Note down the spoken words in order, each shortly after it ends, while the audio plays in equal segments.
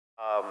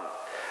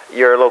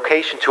Your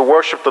location to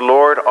worship the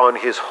Lord on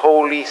His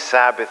holy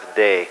Sabbath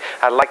day.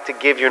 I'd like to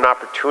give you an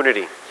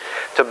opportunity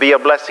to be a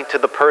blessing to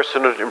the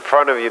person in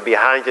front of you,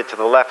 behind you, to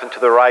the left and to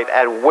the right,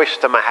 and wish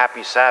them a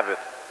happy Sabbath.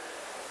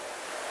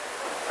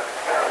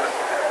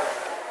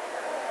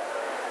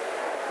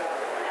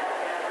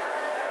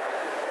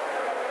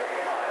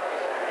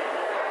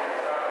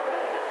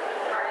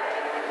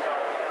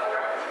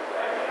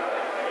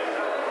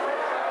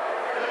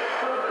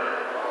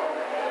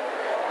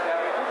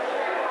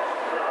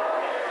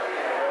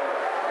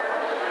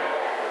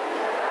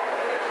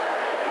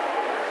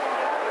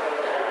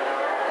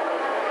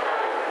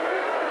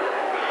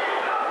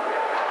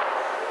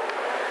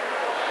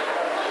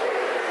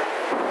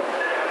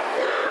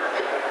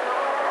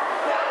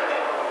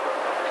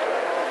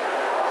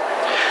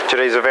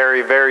 Today's a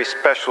very, very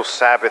special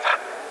Sabbath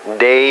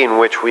day in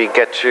which we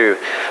get to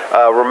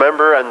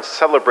remember and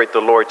celebrate the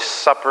Lord's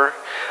Supper.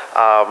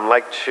 I'd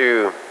like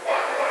to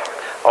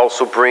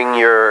also bring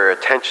your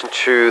attention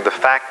to the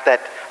fact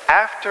that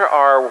after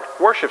our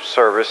worship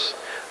service,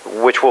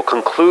 which will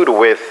conclude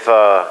with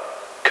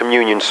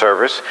communion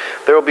service,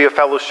 there will be a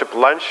fellowship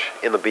lunch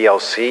in the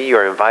BLC.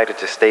 You're invited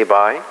to stay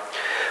by.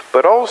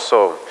 But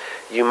also,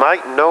 you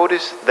might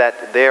notice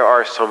that there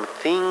are some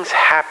things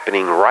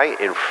happening right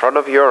in front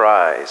of your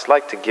eyes. I'd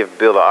like to give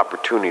Bill the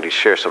opportunity to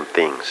share some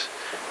things.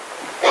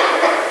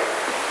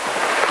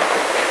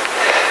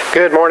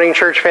 Good morning,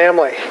 church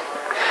family.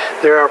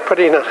 They are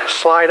putting a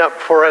slide up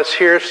for us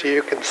here so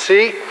you can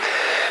see.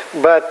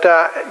 But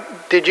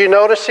did you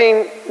notice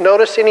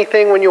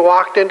anything when you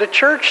walked into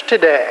church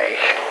today?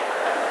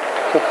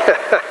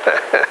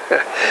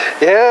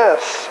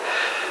 Yes,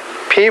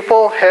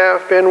 people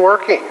have been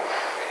working.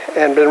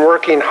 And been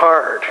working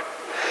hard.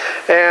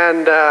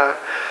 And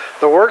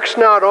the work's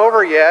not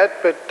over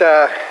yet, but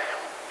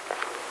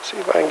see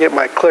if I can get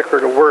my clicker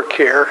to work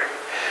here.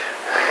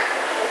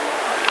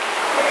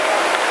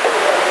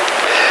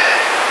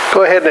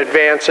 Go ahead and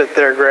advance it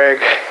there,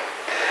 Greg.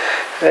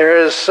 There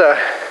is the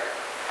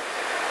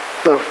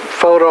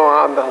photo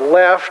on the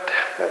left.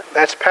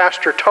 That's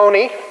Pastor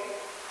Tony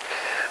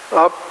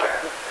up,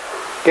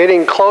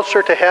 getting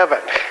closer to heaven.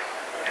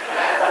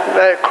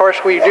 Of course,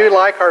 we do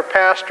like our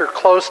pastor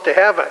close to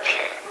heaven.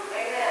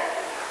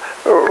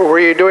 Amen. Were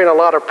you doing a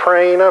lot of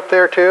praying up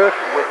there too?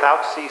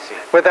 Without ceasing.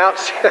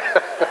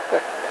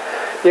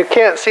 You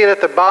can't see it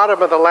at the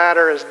bottom of the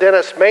ladder is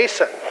Dennis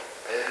Mason.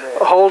 Amen.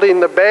 Holding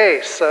the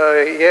base.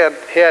 He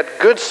had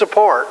good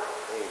support.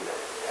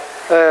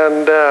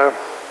 Amen. And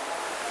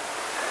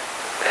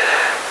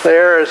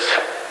there's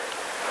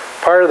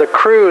part of the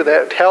crew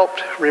that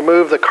helped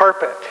remove the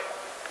carpet.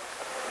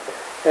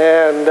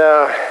 And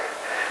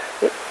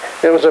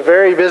it was a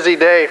very busy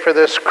day for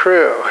this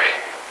crew.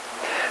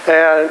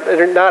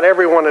 And not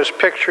everyone is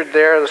pictured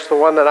there. That's the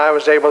one that I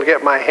was able to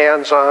get my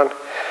hands on.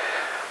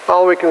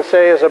 All we can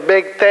say is a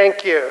big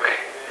thank you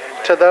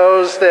to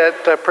those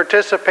that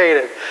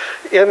participated.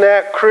 In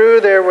that crew,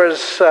 there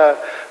was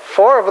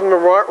 4 of them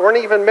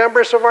weren't even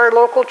members of our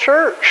local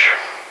church.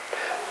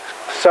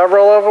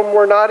 Several of them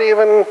were not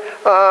even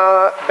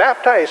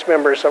baptized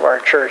members of our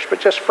church, but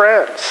just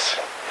friends.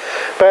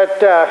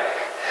 But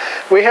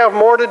we have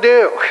more to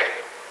do.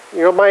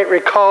 You might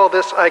recall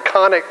this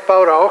iconic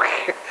photo.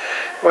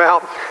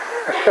 Well,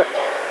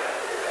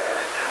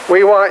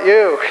 we want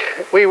you.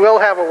 We will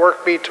have a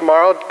work beat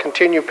tomorrow,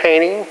 continue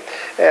painting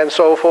and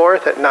so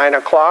forth at 9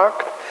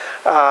 o'clock.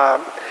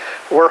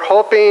 We're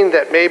hoping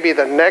that maybe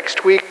the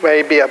next week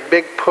may be a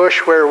big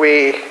push where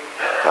we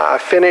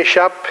finish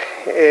up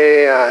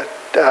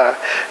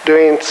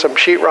doing some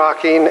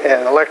sheetrocking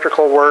and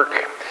electrical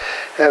work.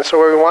 And so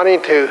we're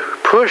wanting to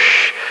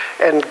push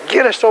and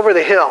get us over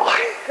the hill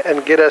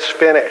and get us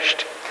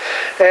finished.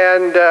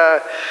 And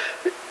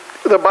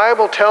the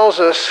Bible tells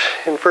us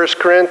in 1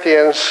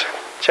 Corinthians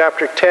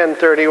chapter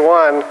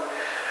 10:31,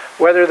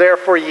 whether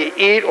therefore ye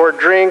eat or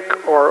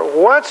drink or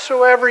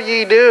whatsoever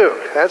ye do,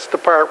 that's the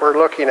part we're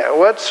looking at,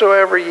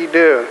 whatsoever ye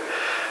do,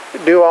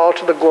 do all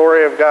to the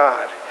glory of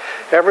God.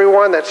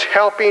 Everyone that's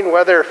helping,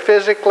 whether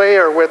physically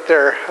or with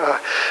their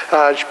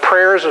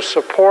prayers of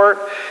support,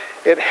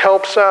 it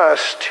helps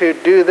us to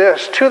do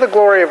this to the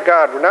glory of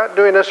God. We're not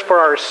doing this for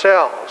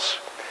ourselves.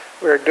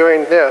 We're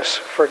doing this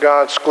for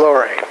God's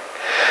glory.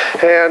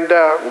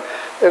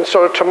 And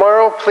so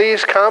tomorrow,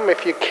 please come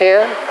if you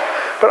can.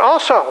 But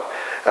also,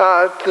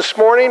 this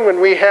morning when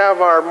we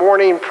have our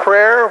morning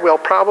prayer, we'll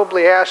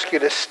probably ask you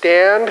to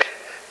stand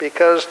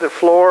because the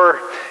floor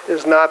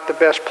is not the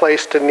best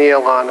place to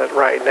kneel on it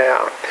right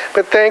now.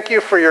 But thank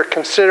you for your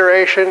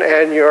consideration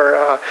and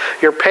your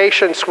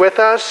patience with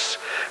us.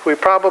 We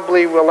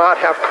probably will not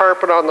have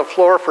carpet on the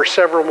floor for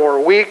several more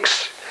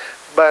weeks,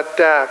 but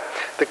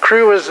the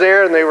crew was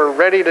there and they were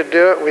ready to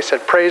do it. We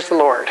said, praise the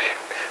Lord.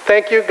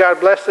 Thank you. God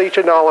bless each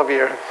and all of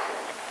you.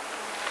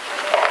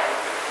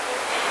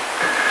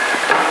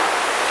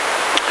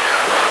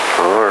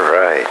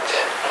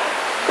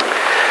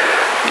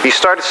 You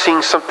started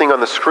seeing something on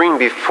the screen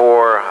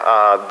before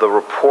the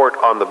report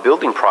on the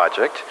building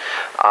project,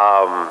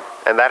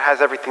 and that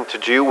has everything to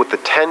do with the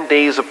 10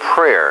 days of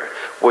prayer,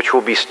 which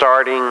will be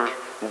starting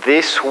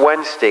this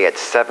Wednesday at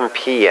 7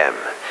 p.m.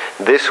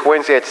 This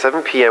Wednesday at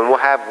 7 p.m. we'll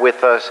have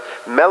with us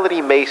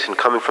Melody Mason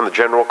coming from the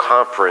General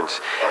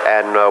Conference,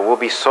 and we'll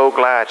be so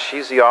glad.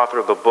 She's the author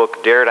of the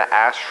book Dare to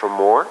Ask for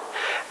More,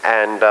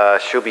 and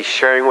she'll be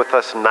sharing with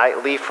us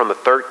nightly from the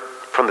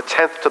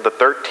 10th to the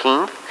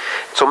 13th.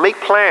 So make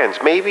plans.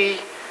 Maybe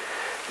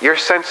you're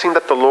sensing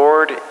that the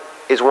Lord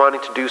is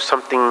wanting to do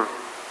something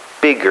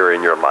bigger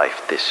in your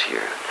life this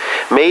year.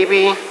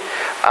 Maybe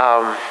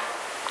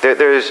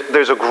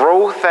there's a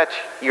growth that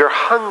you're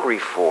hungry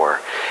for.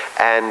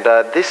 And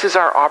this is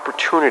our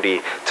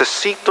opportunity to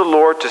seek the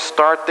Lord, to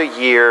start the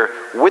year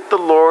with the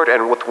Lord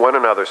and with one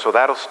another. So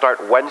that'll start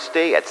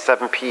Wednesday at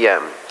 7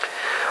 p.m.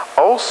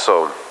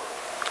 Also,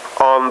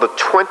 on the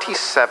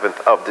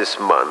 27th of this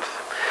month,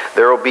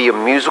 there will be a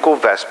musical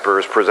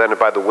Vespers presented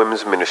by the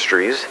Women's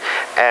Ministries,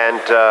 and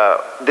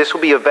this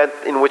will be an event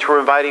in which we're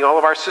inviting all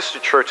of our sister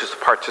churches to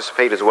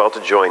participate as well,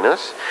 to join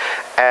us.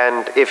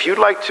 And if you'd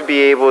like to be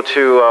able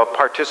to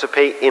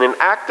participate in an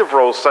active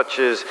role, such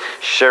as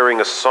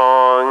sharing a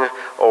song,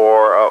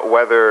 or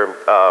whether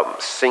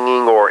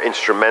singing or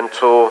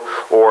instrumental,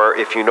 or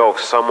if you know of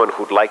someone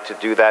who'd like to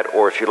do that,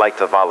 or if you'd like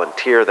to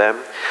volunteer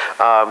them,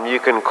 you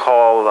can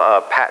call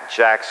Pat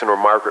Jackson or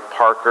Margaret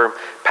Parker.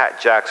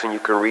 Pat Jackson you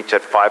can reach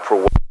at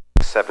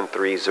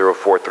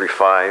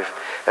 541-730-435,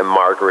 and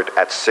Margaret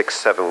at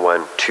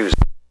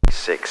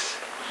 671-206.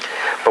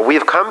 But we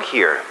have come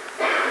here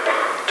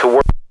to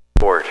worship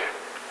the Lord.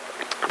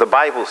 The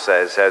Bible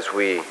says, as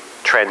we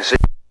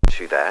transition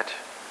to that,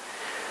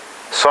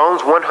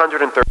 Psalms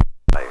 135,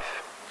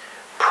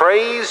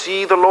 praise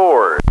ye the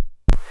Lord,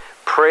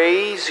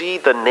 praise ye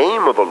the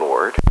name of the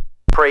Lord,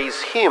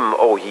 praise him,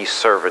 O ye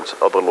servants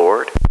of the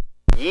Lord,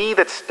 ye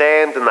that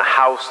stand in the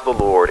house of the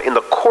Lord, in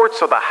the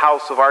courts of the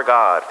house of our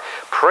God.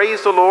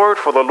 Praise the Lord,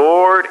 for the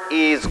Lord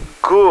is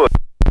good.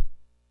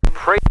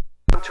 Praise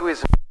unto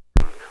his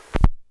name,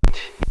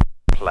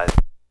 pleasant.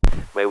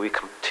 May we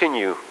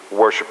continue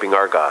worshiping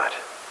our God.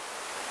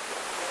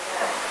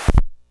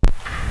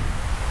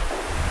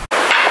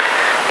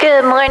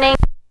 Good morning,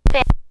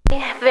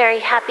 family. Very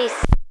happy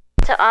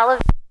to all of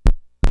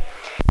you.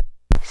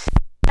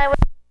 I was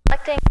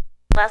reflecting on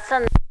the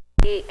lesson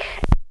this week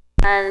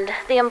and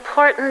the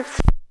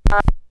importance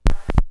of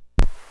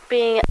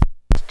being a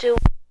steward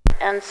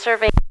and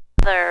serving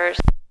others.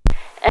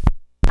 And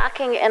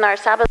talking in our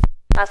Sabbath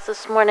class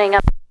this morning,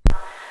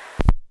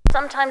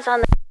 sometimes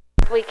on the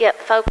we get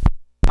focused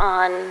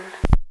on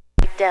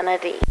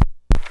identity.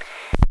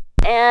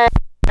 And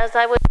as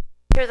I was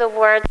through the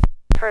word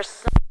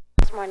first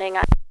this morning,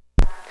 I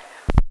had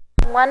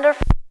a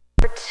wonderful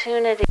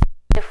opportunity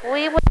if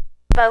we would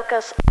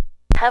focus on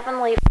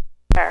Heavenly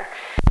Father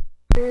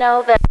and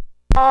know that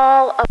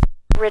all of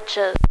the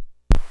riches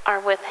are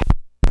with him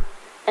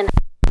in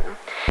heaven.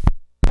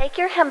 Take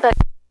your hymn book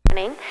this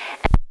morning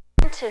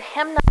and turn to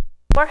hymn number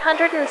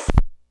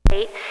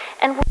 468,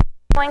 and we're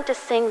going to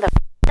sing the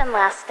first and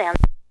last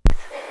stanza.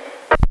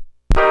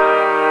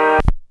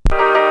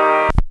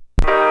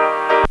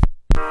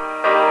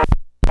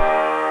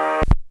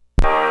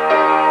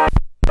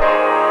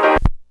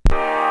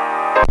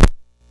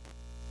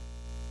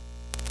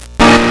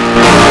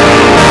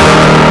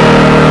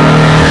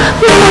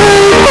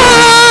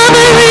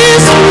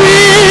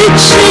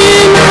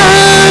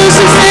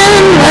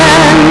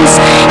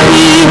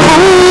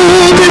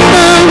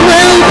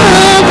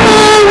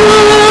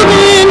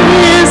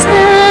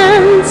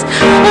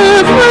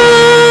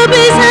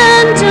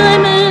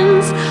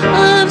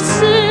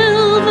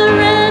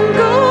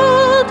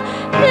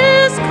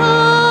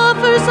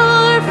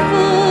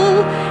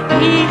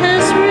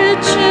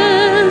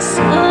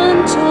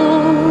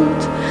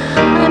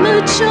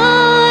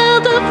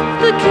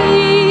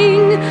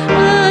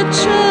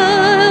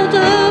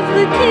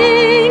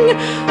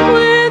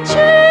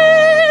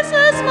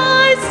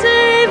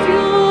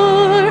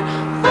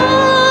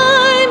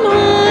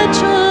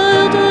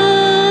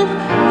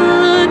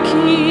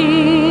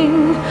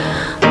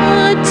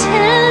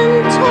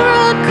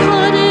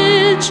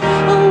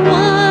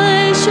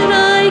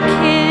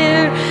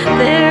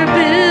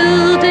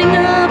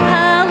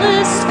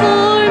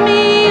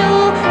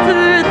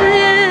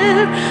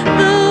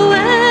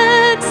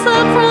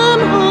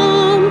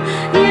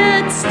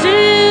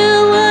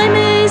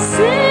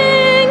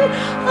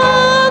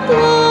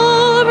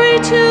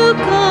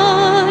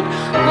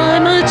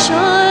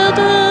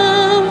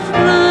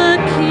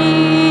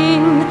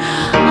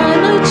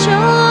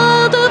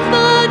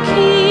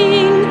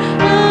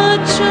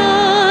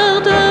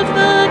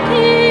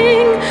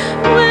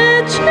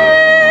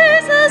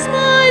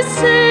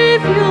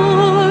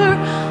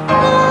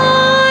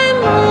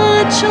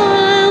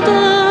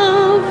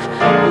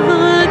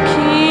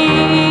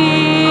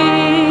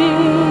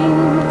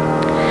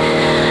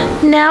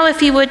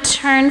 If you would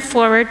turn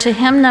forward to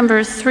hymn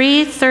number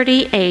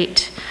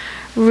 338,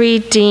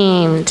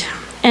 Redeemed.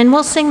 And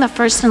we'll sing the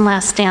first and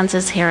last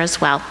stanzas here as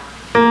well.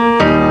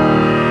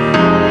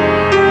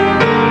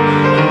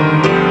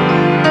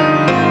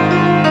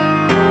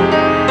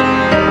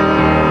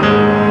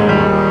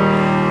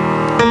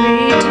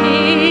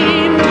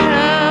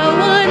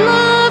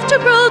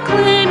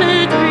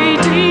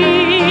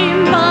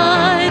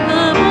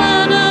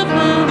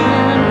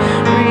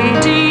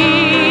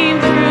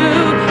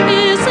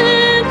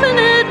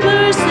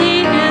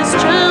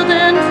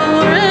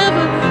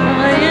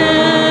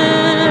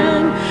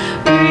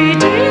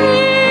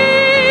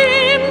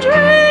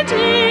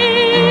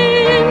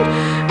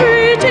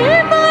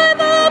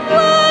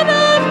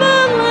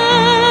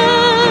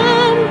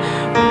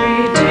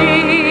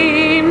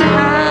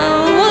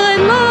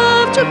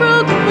 to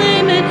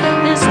proclaim it,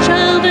 His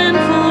child and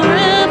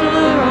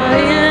forever I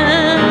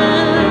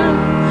am.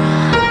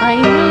 I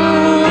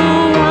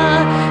know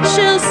I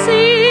shall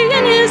see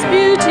in His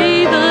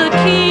beauty the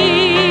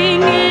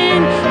King,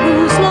 in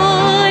whose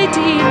law I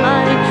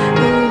delight,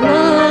 who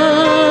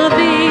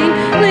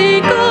lovingly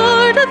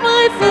guardeth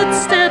my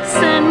footsteps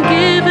and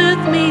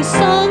giveth me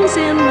songs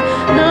in the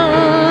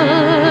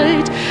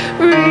night.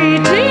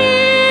 Redeemed,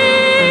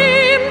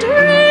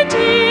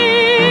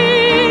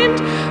 redeemed,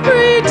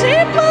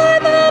 redeemed by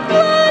the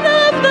blood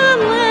of the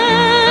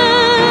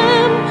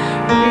Lamb.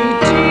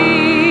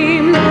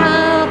 Redeemed,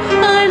 how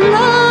I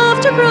love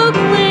to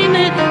proclaim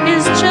it,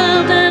 His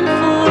child and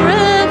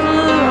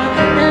forever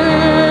I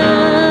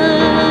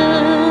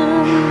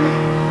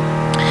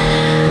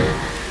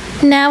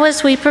am. Now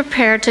as we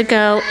prepare to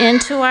go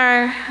into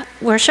our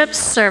worship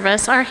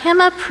service, our hymn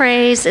of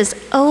praise is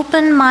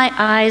Open My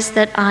Eyes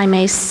That I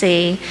May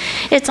See.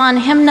 It's on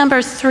hymn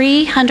number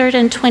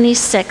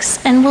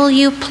 326. And will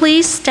you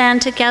please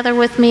stand together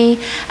with me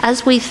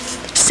as we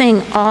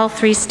sing all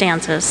three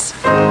stanzas?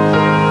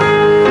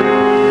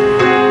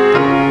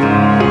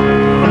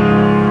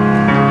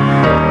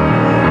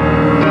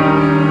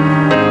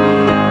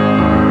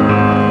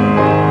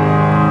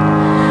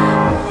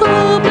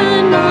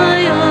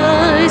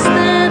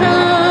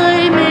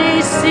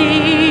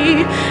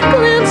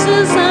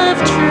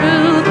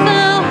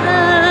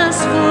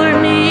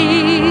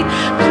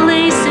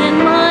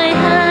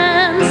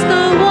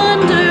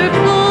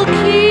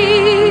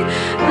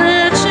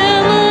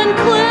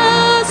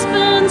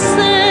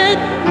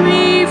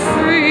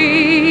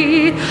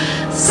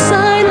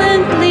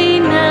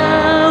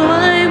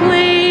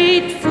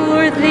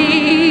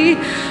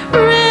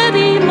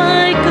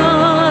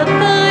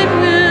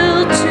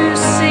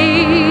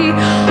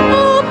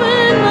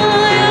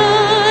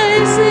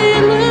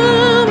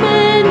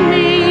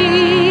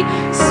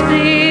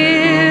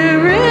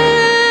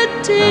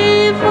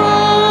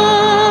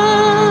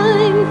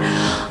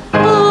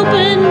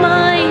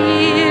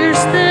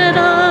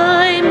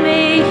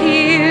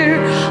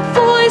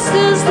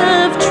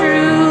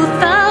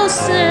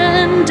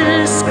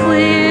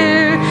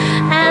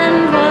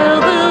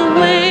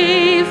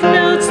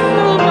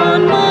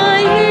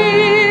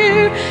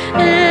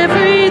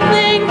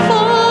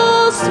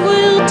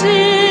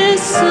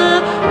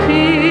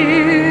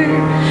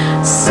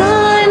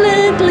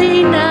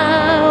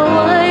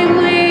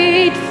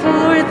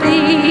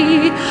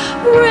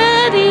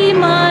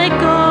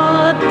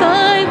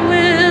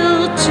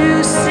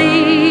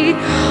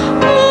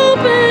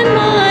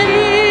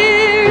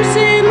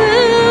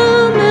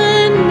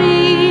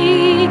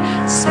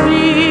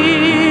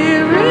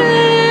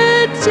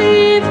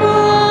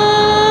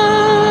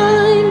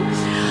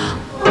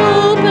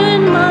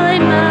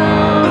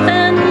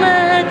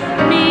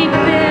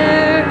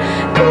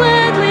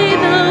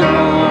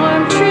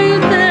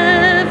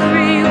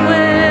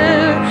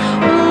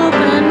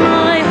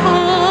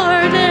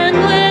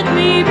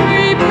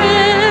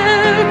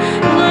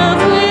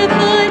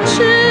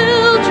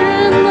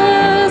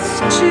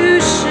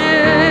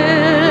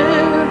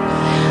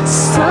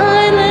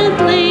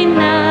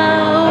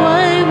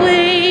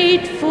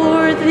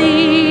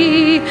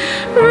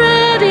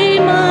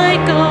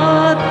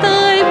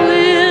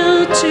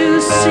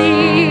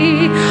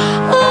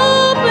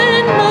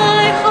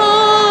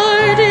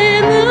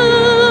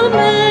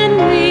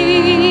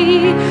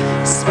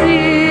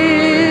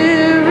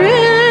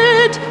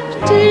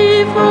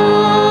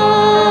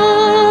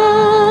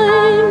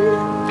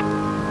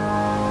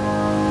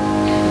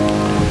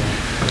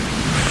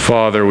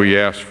 Father, we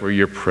ask for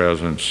your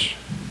presence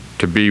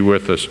to be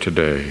with us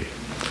today.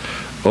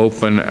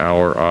 Open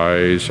our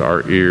eyes,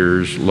 our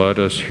ears. Let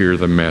us hear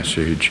the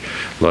message.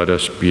 Let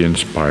us be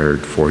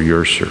inspired for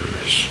your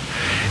service.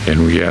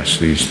 And we ask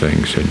these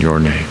things in your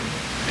name.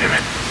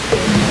 Amen.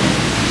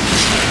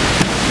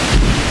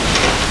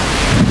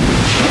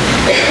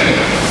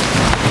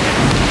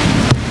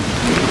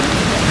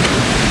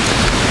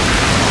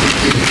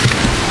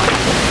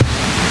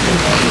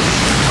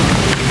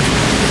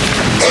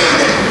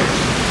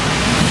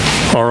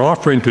 Our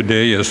offering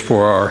today is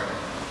for our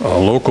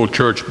local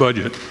church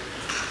budget.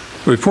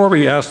 Before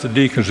we ask the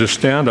deacons to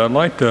stand, I'd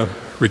like to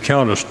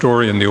recount a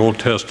story in the Old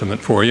Testament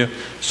for you,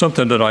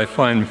 something that I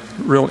find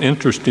real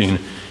interesting.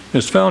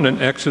 It's found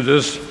in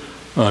Exodus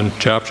on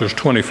chapters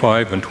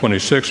 25 and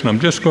 26, and I'm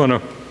just going to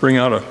bring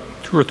out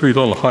two or three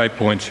little high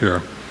points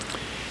here.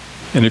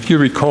 And if you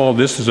recall,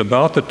 this is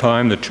about the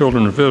time the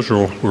children of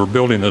Israel were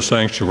building the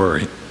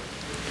sanctuary.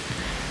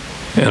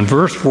 And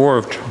verse 4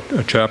 of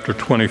chapter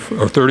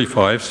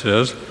 35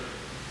 says,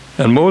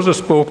 "And Moses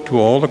spoke to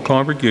all the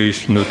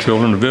congregation of the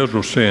children of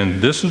Israel,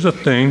 saying, This is a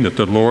thing that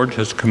the Lord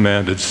has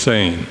commanded,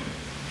 saying,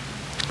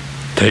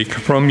 Take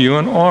from you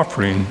an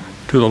offering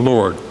to the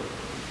Lord.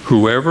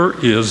 Whoever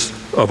is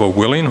of a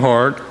willing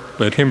heart,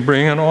 let him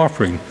bring an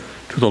offering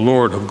to the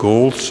Lord of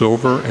gold,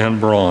 silver, and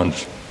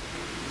bronze."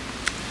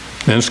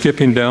 Then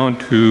skipping down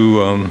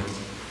to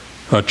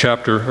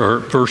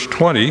verse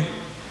 20,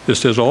 it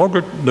says, "All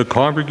the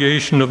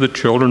congregation of the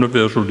children of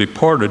Israel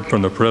departed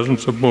from the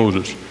presence of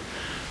Moses.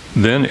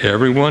 Then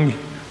everyone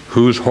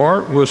whose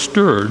heart was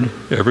stirred,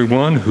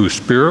 everyone whose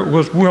spirit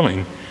was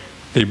willing,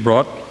 they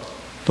brought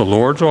the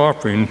Lord's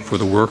offering for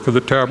the work of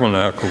the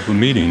tabernacle of the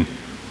meeting,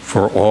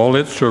 for all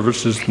its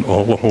services and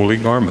all the holy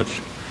garments.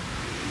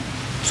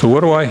 So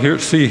what do I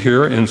see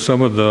here in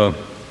some of the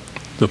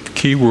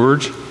key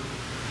words?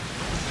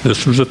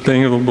 This was a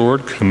thing of the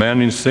Lord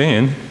commanding,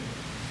 saying,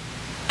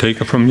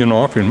 take it from you an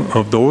offering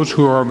of those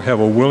who have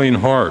a willing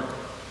heart.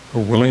 A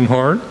willing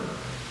heart.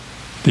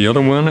 The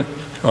other one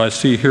I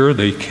see here,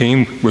 they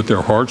came with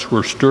their hearts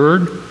were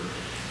stirred.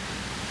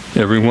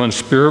 Everyone's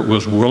spirit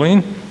was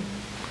willing,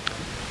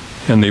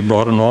 and they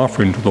brought an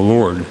offering to the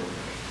Lord.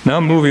 Now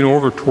moving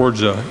over towards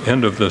the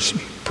end of this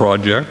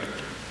project,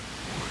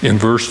 in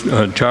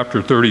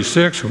chapter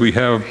 36, we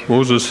have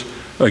Moses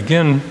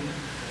again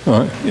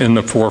in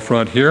the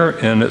forefront here,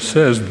 and it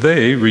says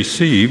they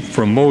received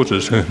from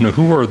Moses. And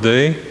who are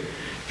they?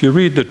 If you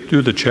read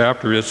through the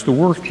chapter, it's the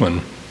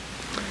workmen.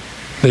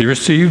 They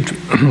received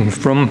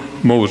from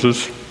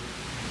Moses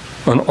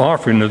an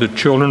offering that the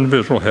children of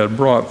Israel had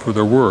brought for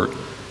their work.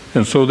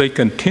 And so they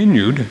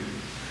continued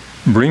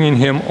bringing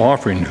him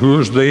offering. Who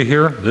is they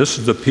here? This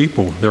is the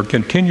people. They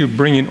continued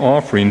bringing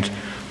offerings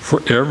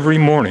for every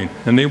morning,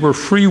 and they were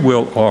free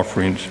will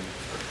offerings.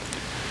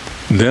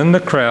 Then the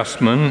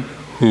craftsmen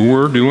who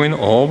were doing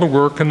all the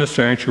work in the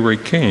sanctuary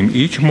came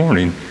each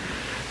morning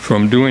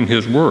from doing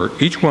his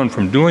work, each one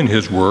from doing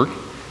his work,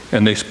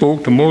 and they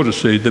spoke to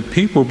Moses, saying, the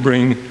people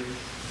bring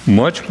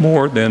much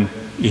more than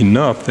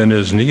enough than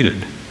is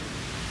needed.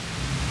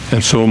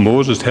 And so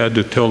Moses had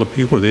to tell the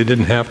people they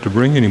didn't have to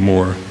bring any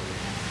more.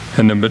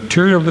 And the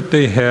material that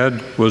they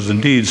had was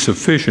indeed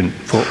sufficient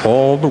for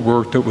all the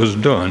work that was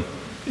done,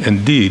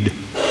 indeed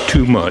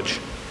too much.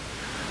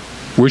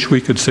 Wish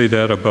we could say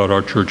that about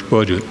our church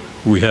budget.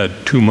 We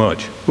had too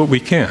much, but we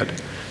can't.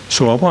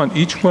 So I want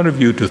each one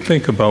of you to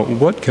think about,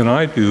 what can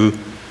I do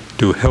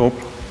to help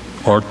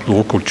our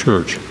local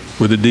church?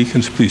 Would the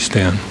deacons please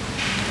stand?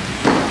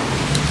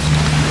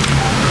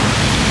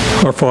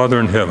 Our Father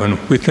in heaven,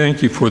 we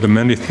thank you for the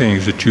many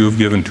things that you have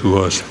given to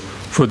us,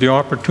 for the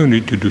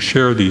opportunity to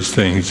share these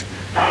things.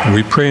 And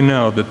we pray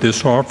now that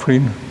this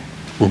offering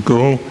will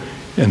go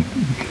and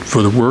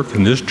for the work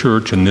in this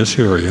church in this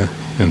area.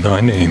 In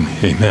thy name,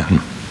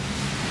 amen.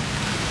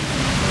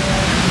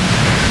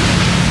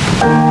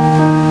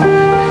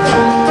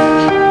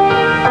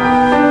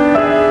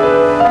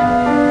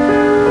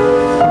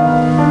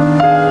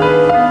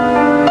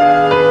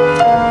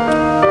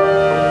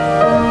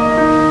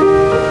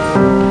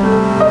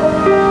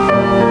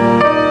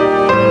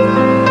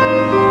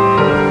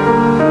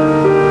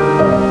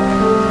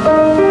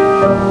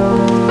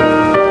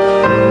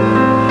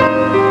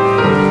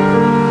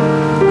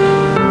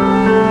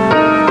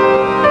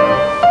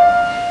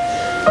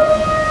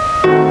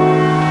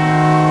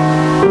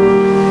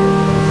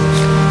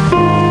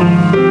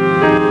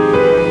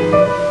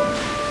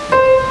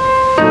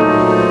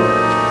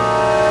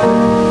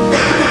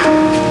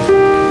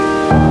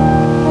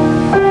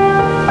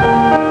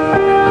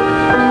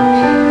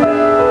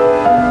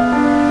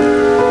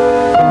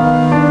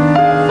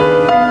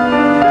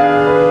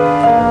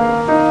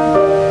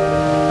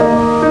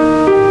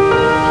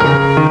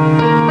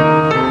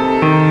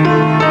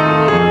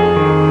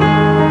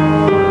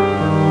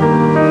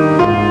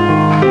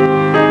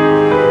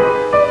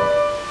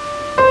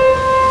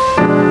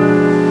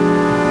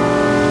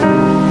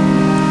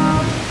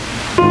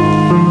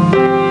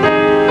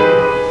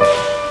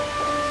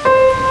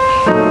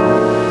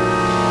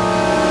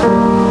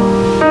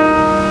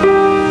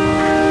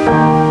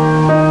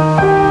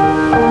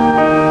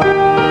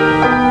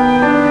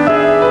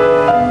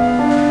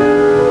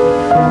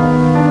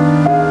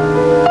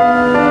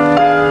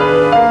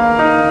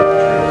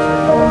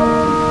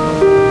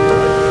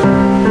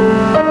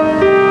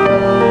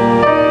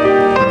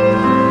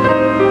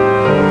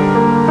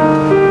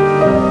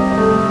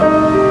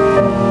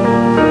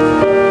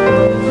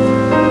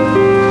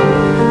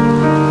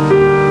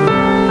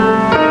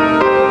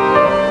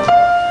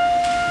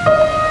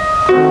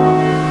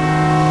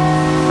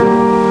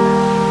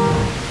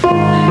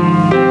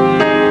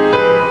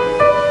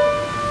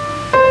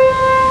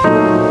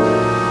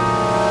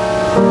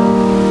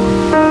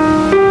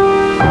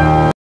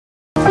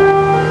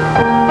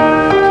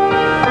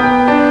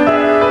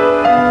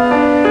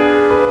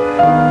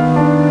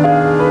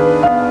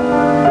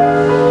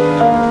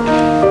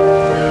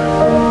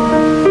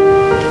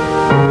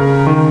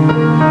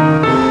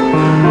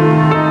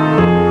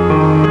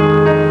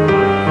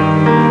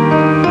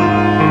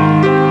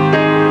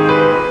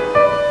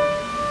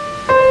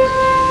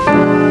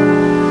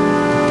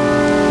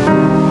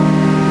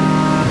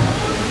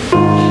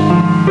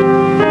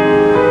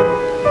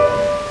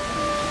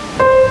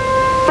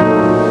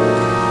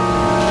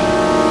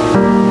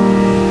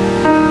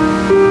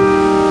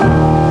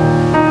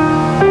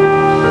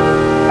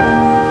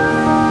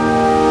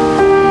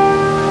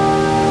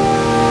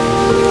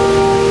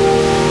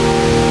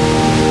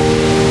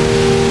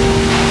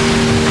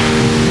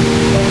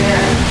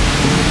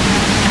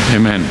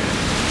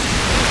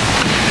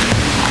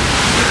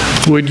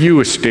 Would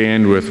you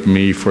stand with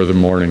me for the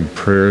morning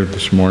prayer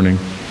this morning?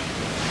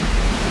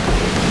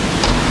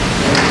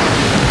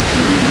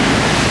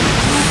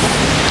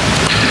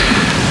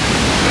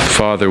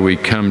 Father, we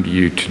come to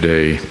you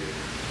today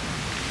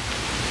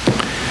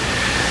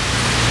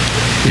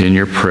in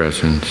your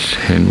presence,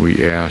 and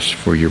we ask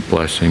for your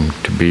blessing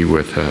to be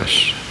with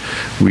us.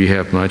 We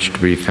have much to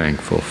be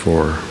thankful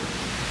for.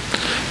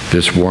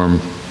 This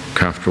warm,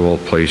 comfortable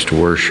place to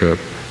worship,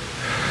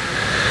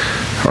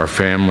 our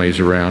families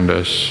around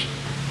us.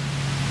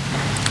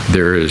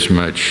 There is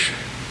much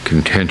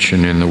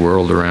contention in the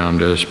world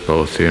around us,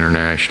 both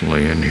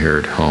internationally and here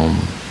at home.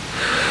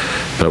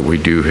 But we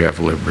do have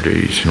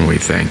liberties, and we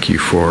thank you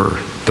for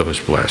those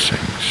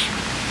blessings.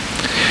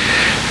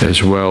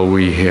 As well,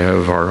 we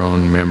have our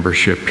own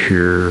membership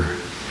here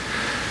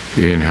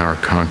in our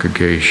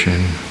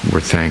congregation.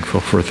 We're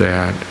thankful for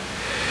that.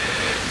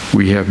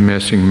 We have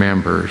missing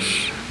members.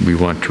 We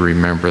want to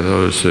remember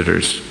those that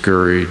are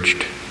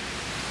discouraged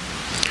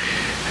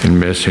and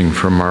missing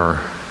from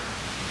our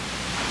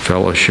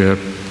fellowship.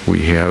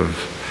 We have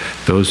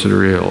those that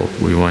are ill.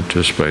 We want to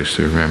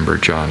especially remember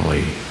John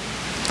Lee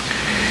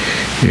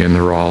and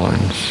the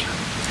Rollins.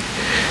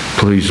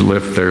 Please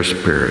lift their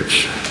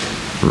spirits.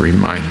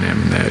 Remind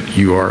them that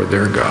you are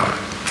their God.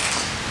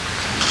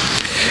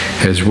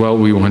 As well,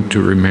 we want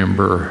to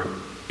remember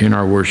in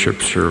our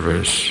worship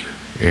service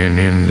and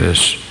in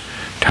this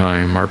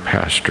time our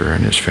pastor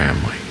and his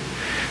family.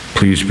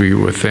 Please be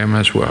with them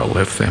as well.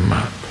 Lift them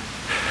up.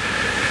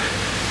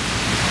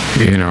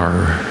 In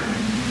our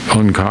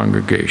own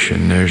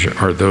congregation, there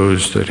are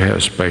those that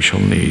have special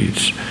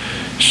needs,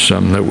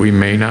 some that we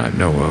may not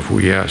know of.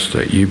 We ask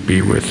that you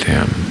be with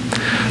them.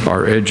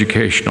 Our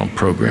educational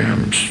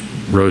programs,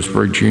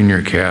 Roseburg Junior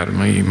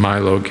Academy,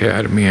 Milo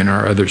Academy, and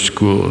our other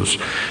schools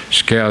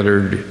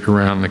scattered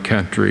around the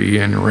country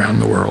and around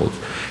the world.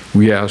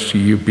 We ask that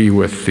you be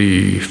with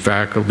the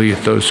faculty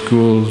at those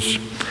schools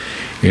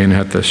and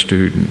at the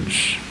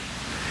students,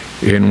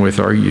 and with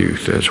our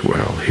youth as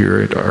well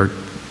here at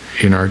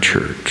in our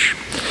church.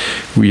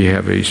 We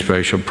have a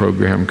special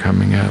program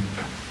coming up,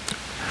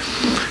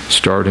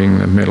 starting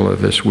the middle of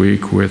this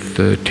week with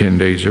the 10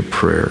 days of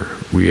prayer.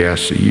 We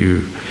ask that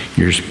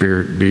your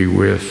Spirit be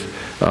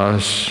with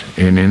us,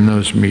 and in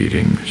those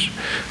meetings,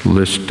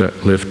 lift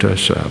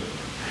us up,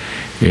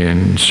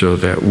 and so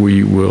that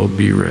we will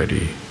be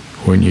ready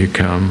when you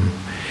come,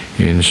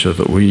 and so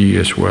that we,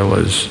 as well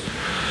as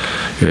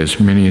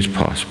many as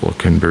possible,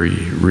 can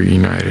be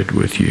reunited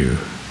with you.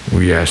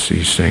 We ask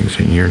these things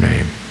in your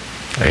name.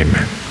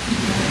 Amen.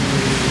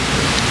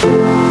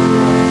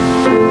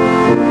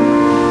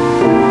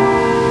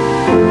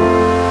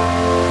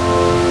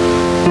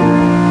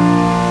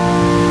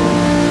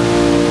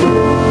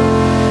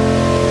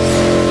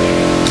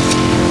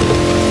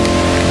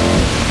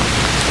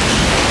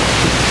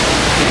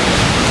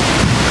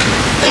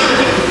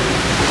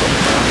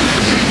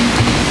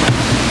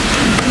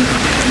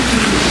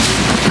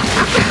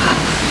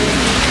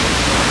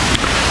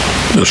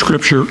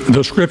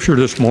 The scripture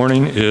this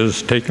morning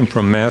is taken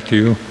from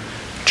Matthew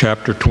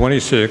chapter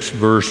 26,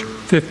 verse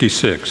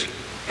 56.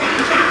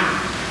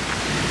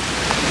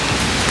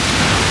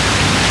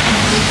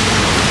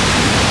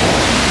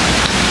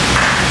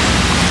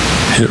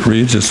 It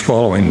reads as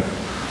following: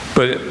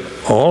 "But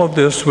all of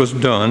this was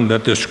done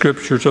that the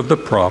scriptures of the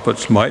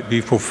prophets might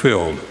be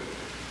fulfilled.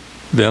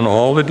 Then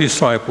all the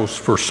disciples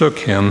forsook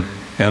him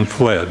and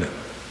fled."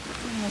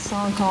 A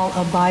song called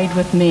 "Abide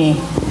with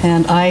Me,"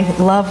 and I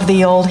love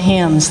the old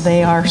hymns.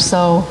 They are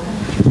so.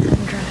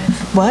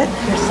 What?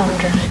 Your thumb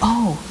drive.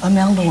 Oh,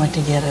 Imelda went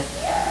to get it.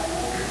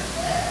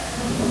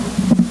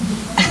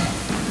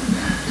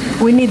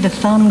 We need the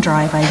thumb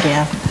drive, I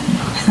guess.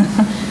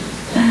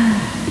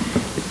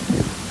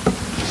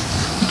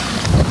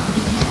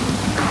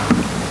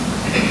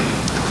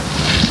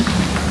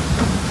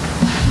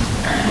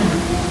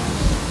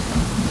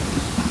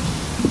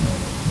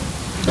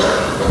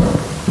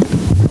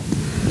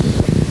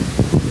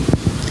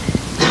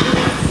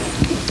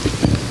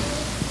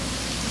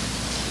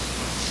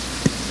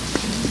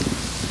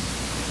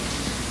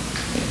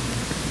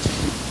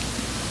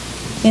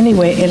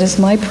 Anyway, it is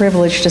my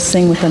privilege to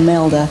sing with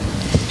Imelda.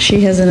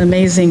 She has an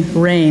amazing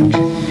range.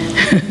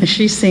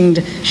 She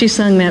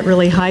sung that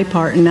really high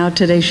part, and now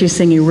today she's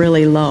singing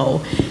really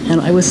low. And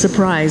I was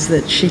surprised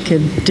that she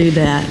could do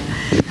that.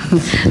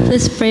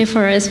 Please pray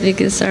for us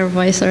because our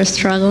voices are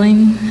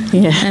struggling.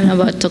 Yeah. I'm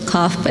about to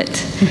cough, but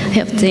I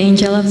hope the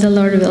angel of the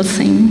Lord will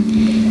sing.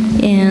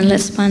 And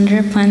let's ponder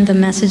upon the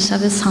message of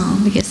the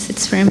song because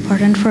it's very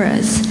important for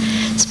us,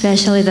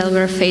 especially that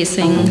we're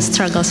facing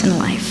struggles in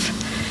life.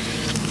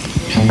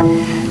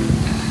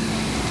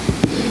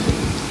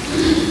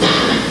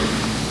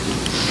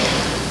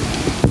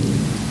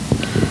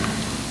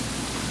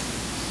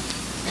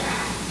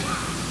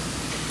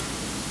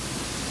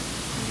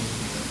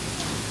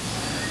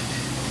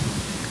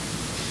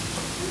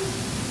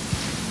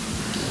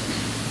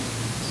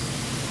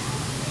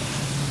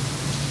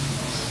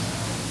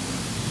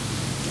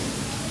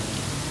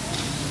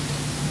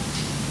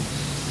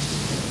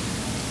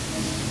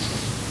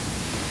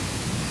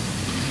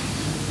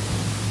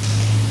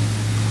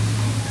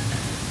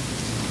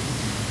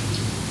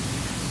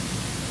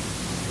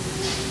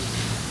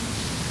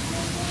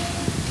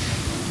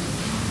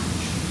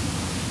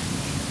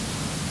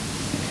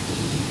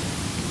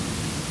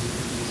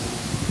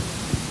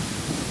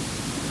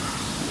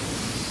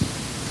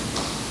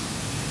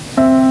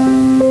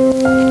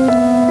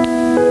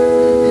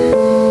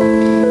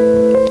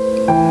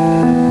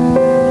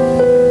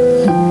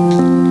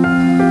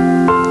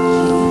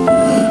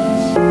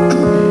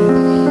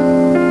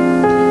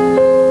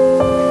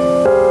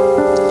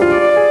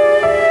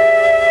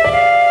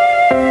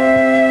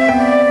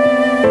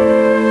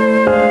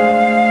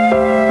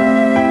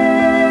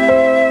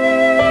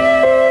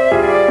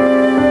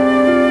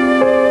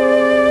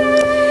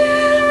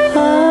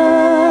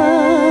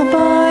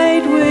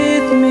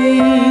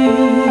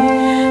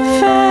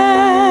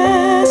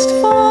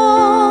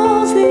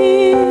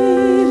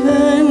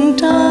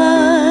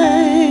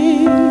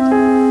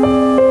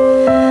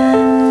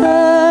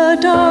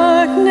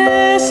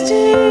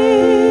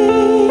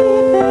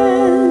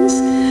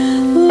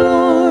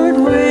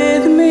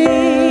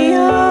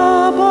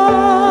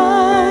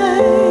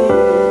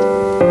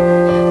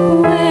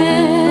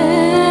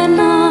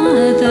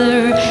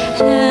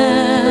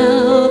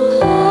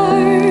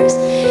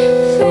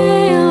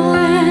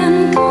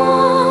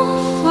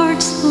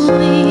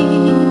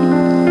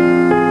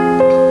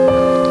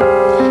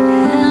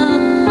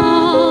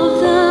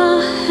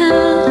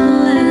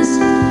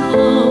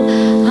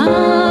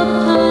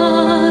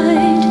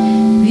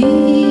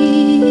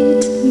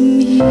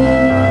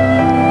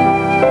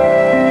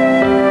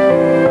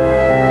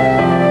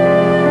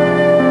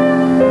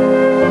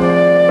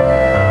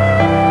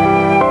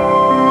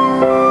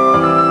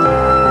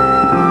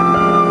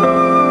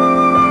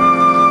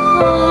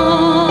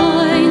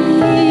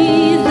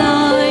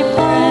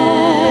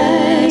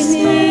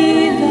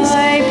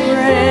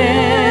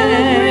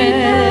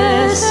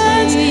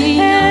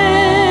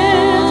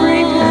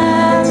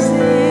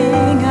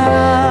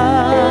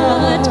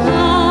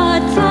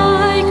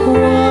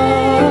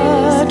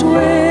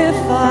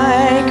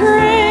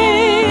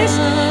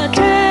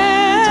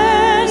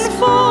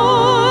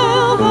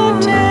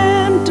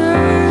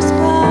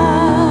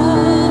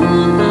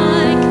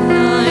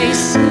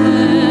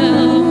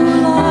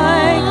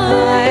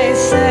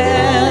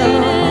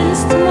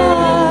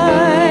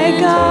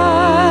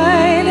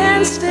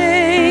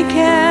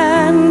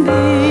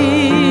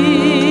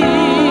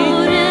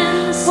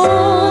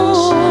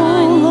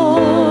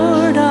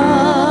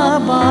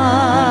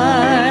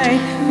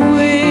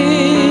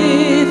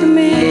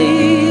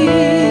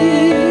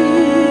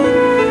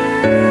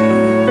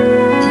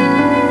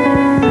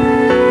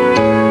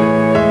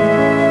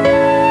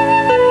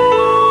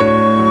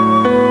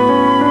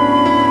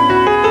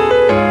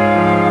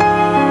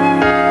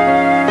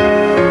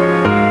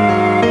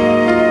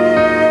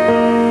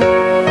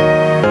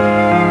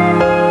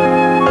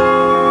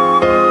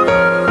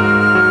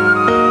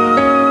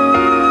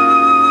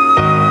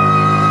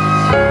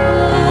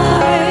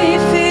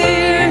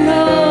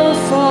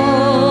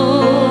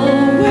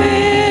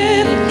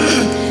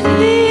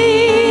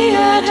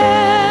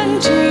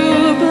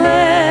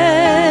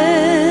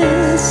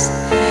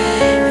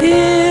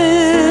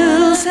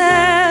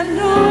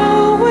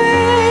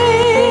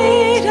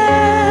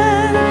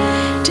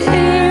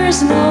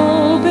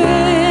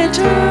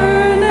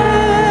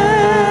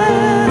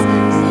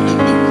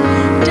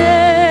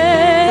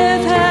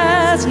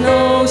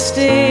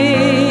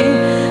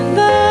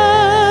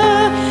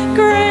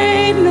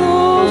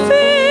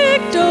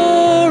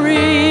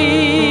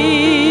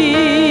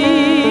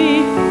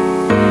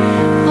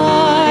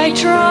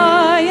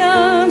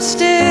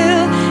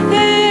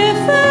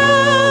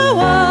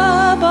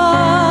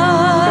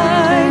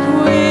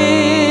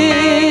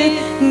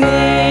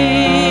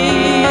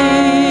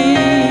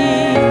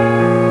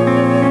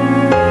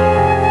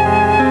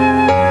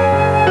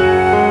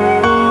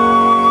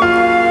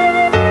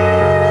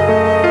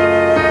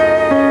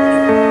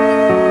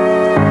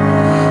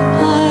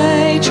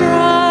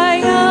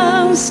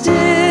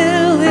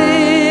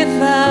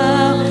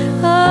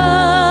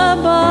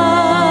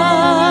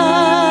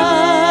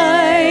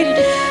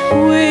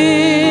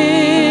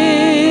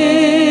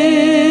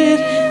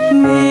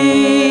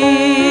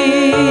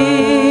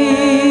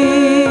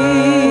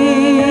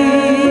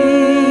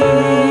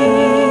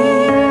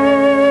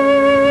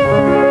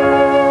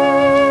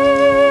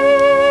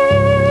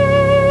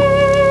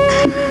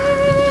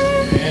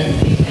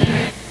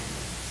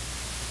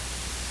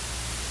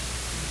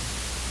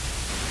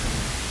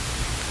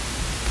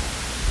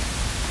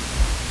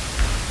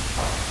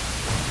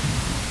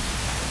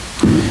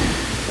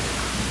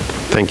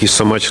 Thank you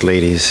so much,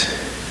 ladies.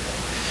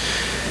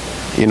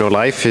 You know,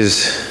 life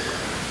is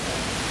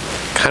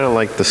kind of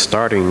like the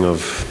starting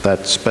of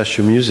that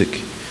special music.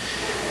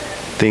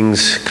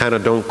 Things kind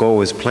of don't go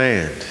as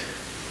planned.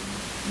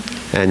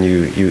 And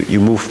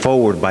you move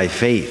forward by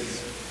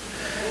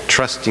faith,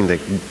 trusting that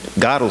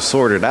God will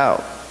sort it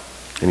out.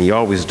 And He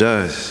always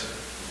does.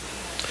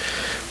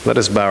 Let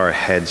us bow our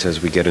heads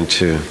as we get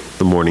into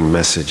the morning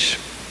message.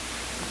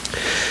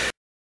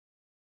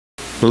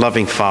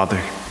 Loving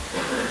Father,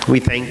 we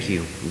thank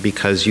you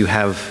because you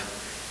have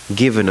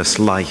given us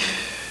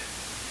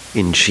life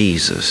in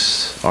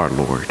Jesus, our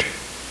Lord.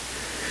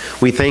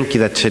 We thank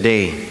you that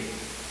today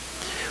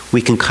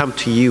we can come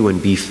to you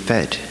and be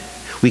fed.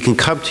 We can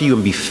come to you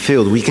and be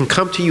filled. We can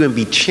come to you and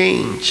be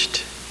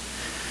changed.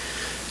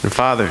 And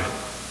Father,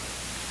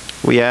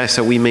 we ask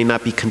that we may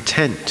not be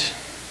content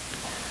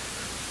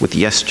with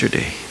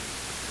yesterday,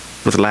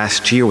 with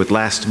last year, with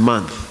last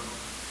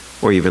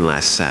month, or even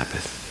last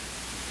Sabbath.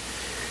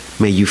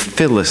 May you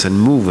fill us and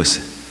move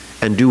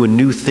us and do a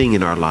new thing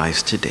in our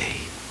lives today.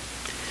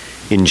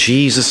 In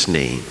Jesus'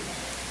 name,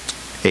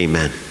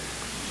 amen.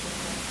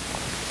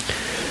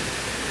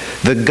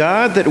 The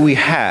God that we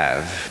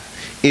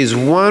have is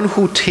one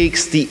who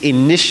takes the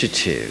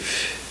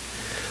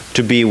initiative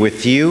to be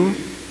with you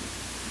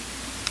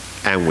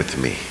and with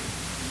me.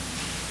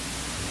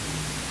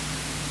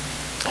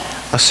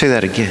 I'll say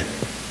that again.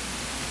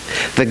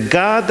 The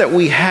God that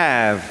we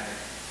have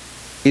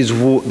is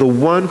the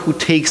one who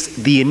takes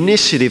the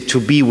initiative to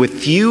be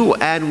with you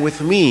and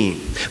with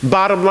me.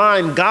 Bottom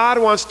line, God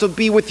wants to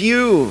be with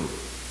you,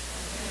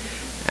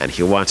 and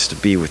He wants to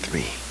be with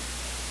me.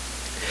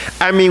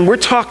 I mean, we're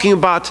talking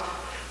about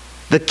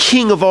the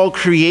King of all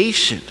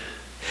creation.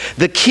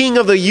 The King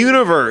of the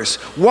universe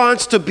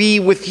wants to be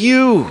with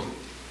you.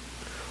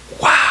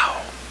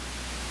 Wow.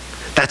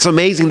 That's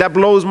amazing. That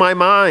blows my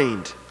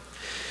mind.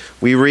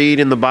 We read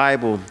in the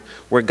Bible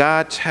where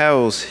God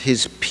tells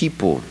His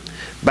people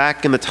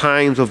back in the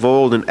times of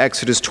old in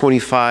Exodus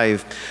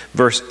 25,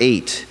 verse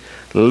 8,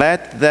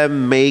 let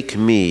them make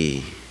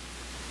me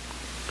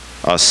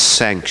a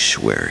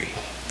sanctuary,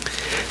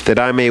 that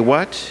I may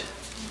what?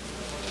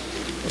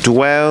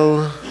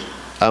 Dwell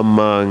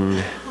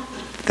among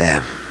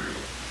them.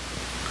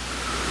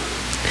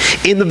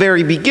 In the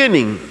very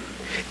beginning,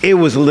 it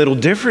was a little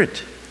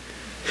different.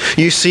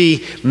 You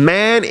see,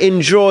 man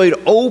enjoyed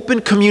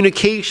open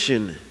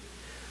communication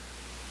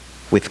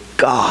with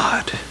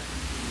God.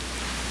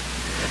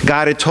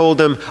 God had told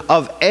them,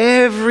 of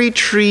every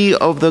tree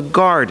of the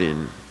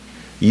garden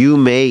you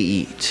may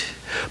eat,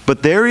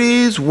 but there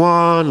is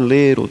one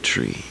little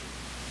tree.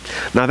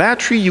 Now that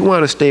tree you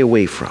want to stay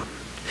away from,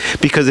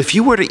 because if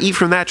you were to eat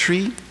from that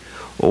tree,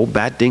 oh,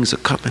 bad things are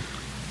coming.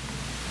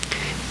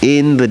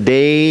 In the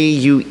day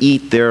you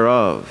eat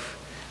thereof,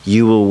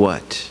 you will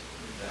what?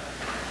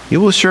 You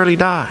will surely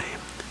die.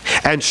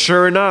 And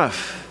sure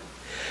enough,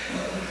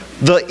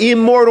 the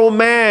immortal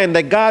man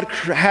that God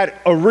had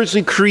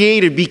originally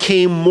created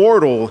became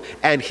mortal,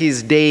 and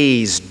his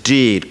days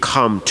did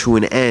come to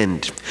an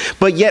end.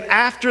 But yet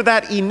after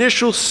that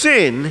initial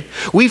sin,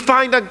 we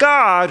find a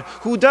God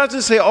who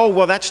doesn't say, oh,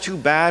 well, that's too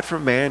bad for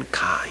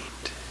mankind.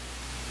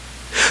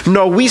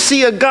 No, we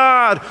see a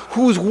God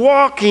who's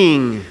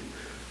walking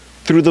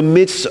through the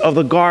midst of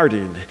the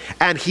garden,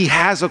 and He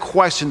has a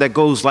question that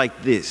goes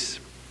like this.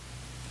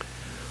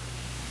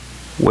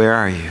 Where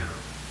are you?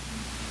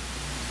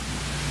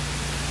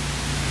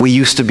 We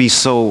used to be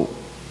so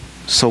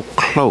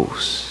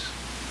close.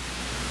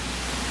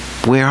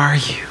 Where are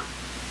you?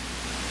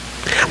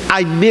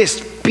 I miss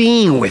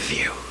being with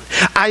you.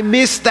 I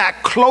miss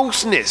that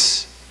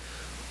closeness.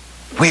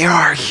 Where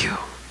are you?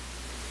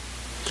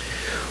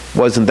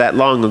 Wasn't that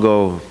long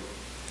ago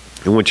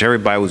in which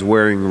everybody was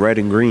wearing red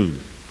and green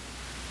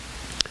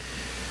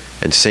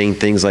and saying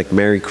things like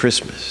Merry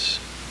Christmas,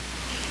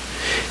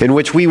 in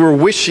which we were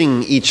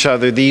wishing each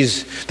other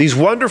these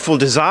wonderful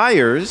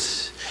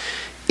desires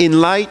in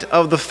light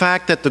of the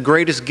fact that the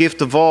greatest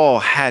gift of all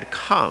had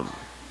come,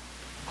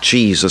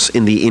 Jesus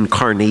in the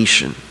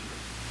incarnation.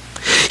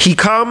 He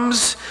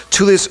comes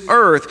to this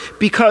earth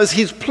because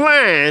His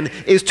plan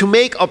is to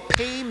make a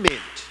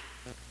payment.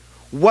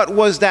 What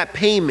was that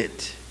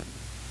payment?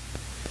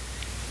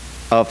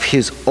 Of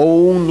His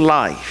own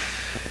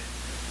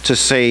life to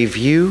save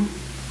you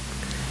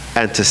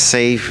and to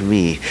save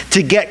me,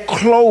 to get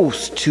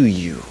close to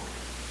you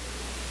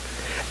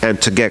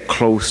and to get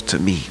close to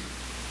me.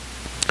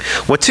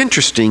 What's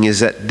interesting is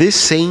that this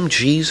same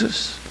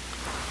Jesus,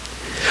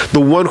 the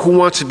one who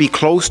wants to be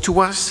close to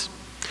us,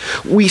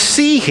 we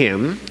see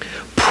Him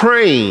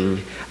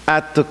praying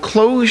at the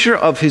closure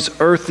of His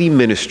earthly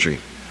ministry.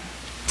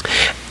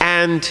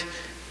 And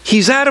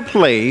He's at a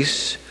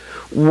place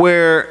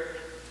where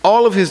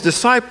all of His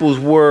disciples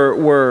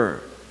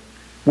were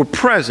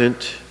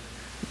present,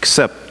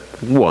 except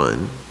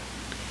one.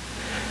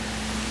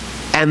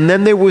 And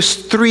then there was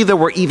 3 that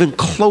were even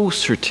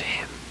closer to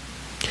Him.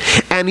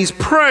 And He's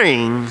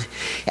praying,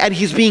 and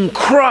He's being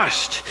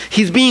crushed.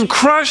 He's being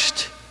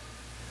crushed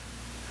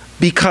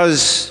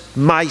because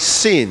my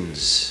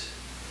sins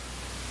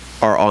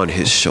are on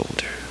his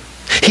shoulder.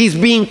 He's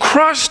being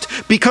crushed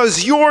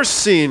because your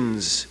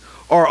sins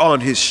are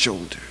on his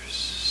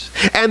shoulders.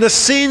 And the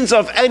sins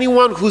of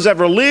anyone who's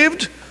ever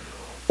lived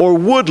or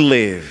would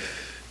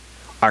live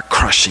are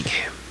crushing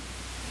him.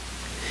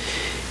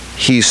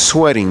 He's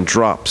sweating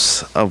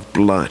drops of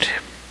blood.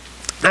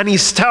 And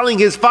he's telling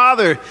his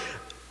Father,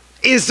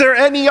 is there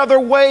any other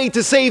way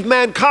to save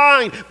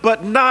mankind?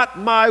 But not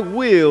my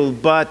will,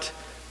 but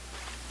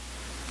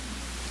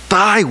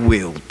thy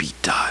will be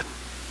done.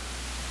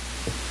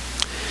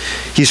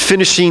 He's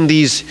finishing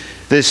this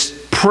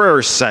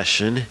prayer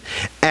session,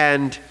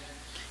 and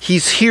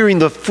he's hearing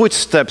the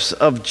footsteps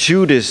of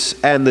Judas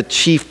and the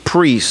chief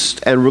priests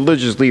and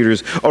religious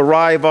leaders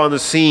arrive on the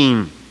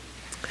scene.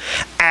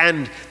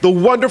 And the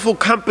wonderful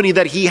company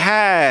that he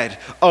had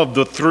of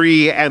the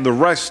three and the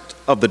rest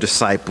of the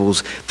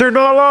disciples, they're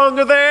no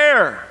longer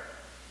there.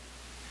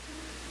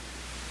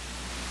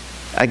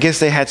 I guess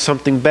they had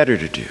something better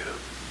to do.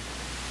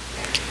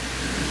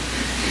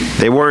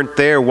 They weren't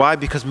there. Why?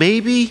 Because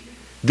maybe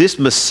this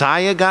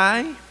Messiah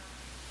guy,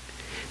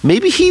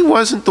 maybe he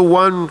wasn't the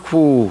one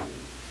who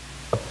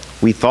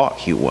we thought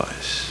he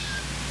was.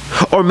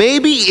 Or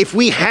maybe if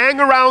we hang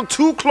around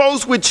too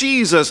close with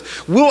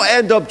Jesus, we'll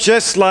end up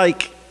just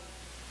like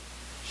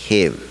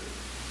him.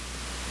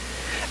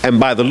 And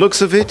by the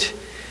looks of it,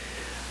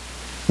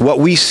 what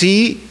we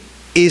see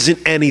isn't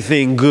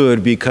anything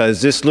good,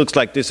 because this looks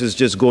like this is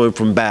just going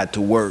from bad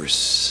to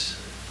worse.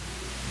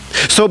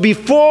 So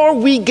before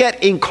we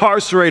get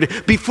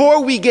incarcerated,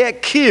 before we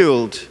get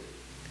killed,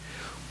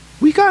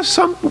 we got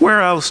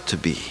somewhere else to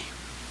be.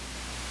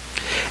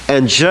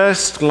 And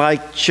just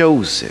like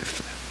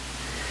Joseph,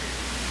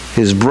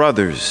 his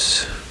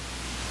brothers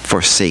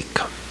forsake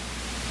him.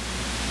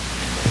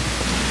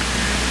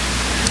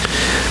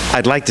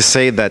 I'd like to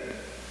say that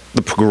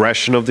the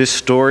progression of this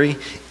story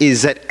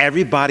is that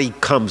everybody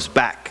comes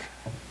back.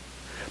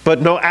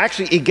 But no,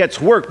 actually it gets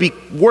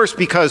worse,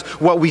 because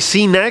what we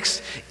see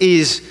next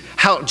is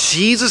how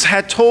Jesus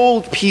had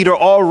told Peter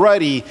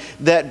already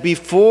that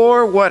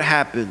before what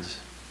happens,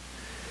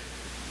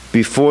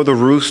 before the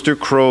rooster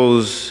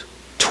crows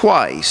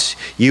twice,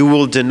 you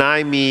will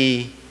deny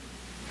me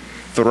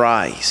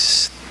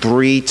thrice.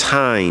 3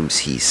 times,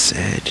 he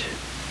said.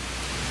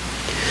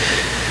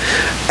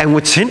 And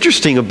what's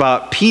interesting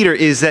about Peter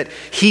is that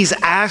he's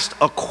asked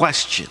a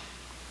question.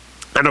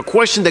 And a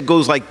question that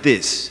goes like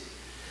this: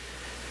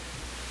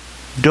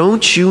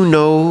 don't you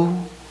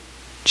know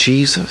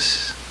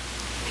Jesus?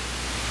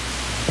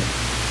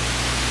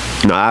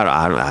 No,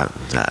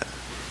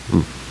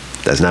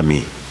 that's not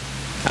me.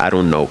 I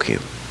don't know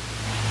him.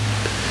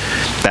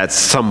 That's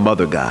some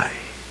other guy.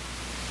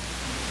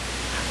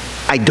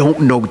 I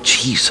don't know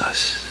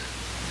Jesus.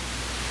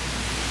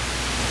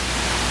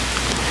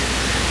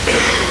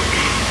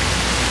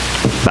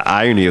 The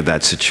irony of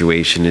that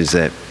situation is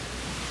that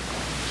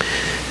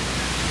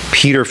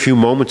Peter, a few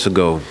moments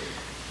ago,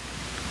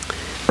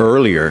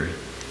 earlier,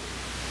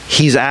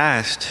 he's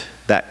asked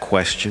that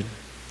question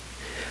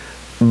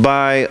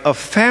by a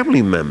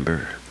family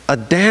member, a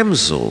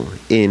damsel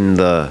in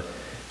the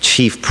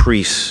chief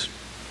priest's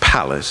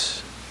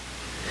palace.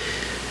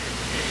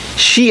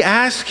 She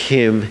asked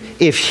him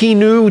if he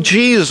knew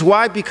Jesus.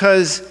 Why?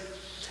 Because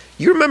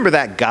you remember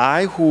that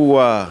guy who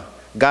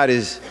got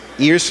his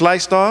ear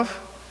sliced off?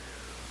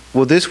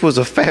 Well, this was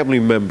a family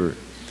member,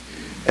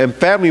 and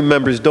family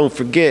members don't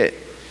forget.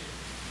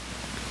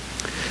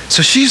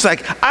 So she's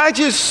like, I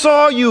just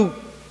saw you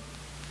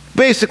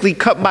basically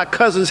cut my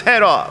cousin's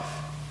head off,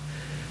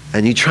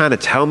 and you trying to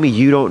tell me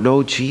you don't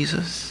know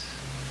Jesus?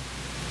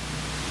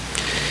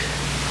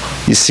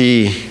 You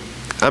see,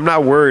 I'm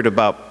not worried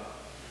about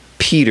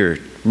Peter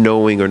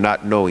knowing or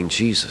not knowing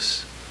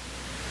Jesus.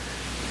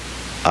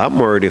 I'm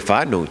worried if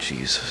I know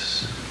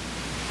Jesus.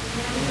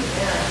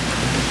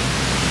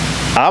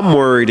 I'm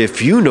worried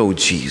if you know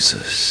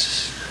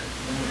Jesus.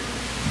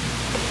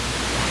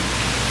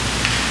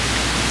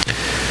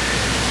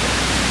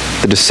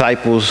 The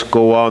disciples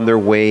go on their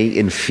way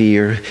in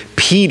fear.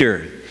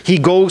 Peter, he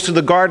goes to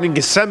the Garden of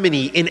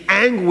Gethsemane in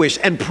anguish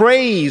and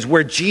prays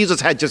where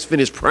Jesus had just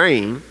finished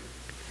praying.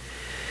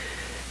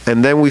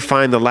 And then we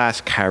find the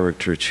last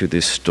character to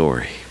this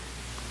story.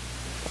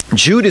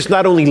 Judas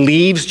not only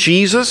leaves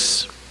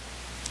Jesus,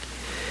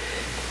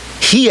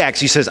 he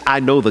actually says,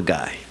 I know the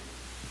guy.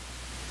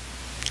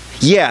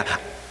 Yeah,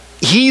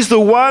 he's the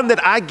one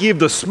that I give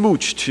the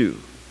smooch to.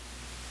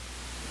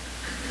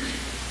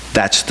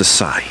 That's the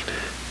sign.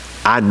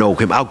 I know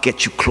him. I'll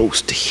get you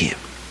close to him.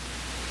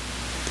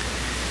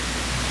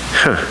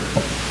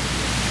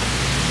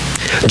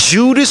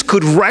 Judas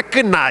could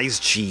recognize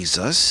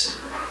Jesus,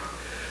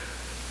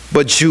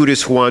 but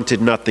Judas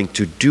wanted nothing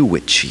to do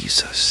with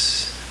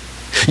Jesus.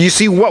 You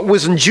see, what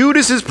was in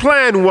Judas's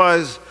plan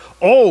was,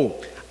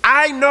 oh,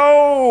 I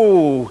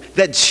know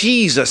that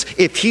Jesus,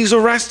 if he's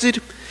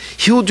arrested,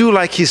 he'll do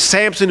like his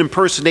Samson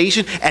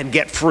impersonation and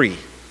get free.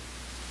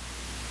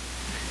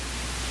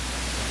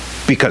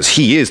 Because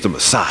he is the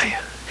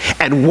Messiah.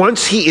 And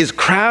once he is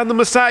crowned the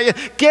Messiah,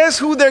 guess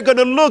who they're going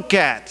to look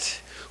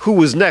at? Who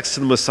was next to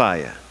the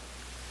Messiah?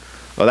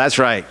 Oh, that's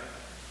right.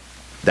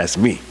 That's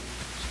me.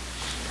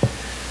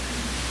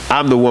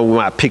 I'm the one with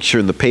my picture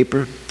in the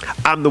paper.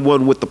 I'm the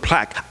one with the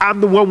plaque.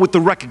 I'm the one with the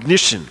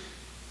recognition.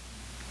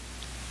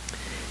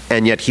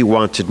 And yet he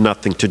wanted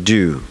nothing to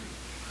do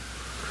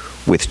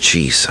with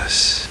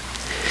Jesus.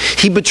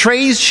 He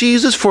betrays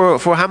Jesus for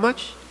how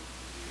much?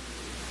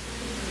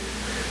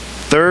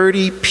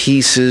 30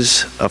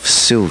 pieces of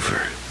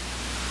silver.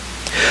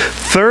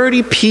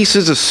 30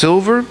 pieces of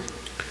silver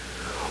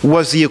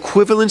was the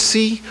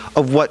equivalency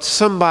of what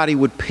somebody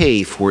would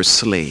pay for a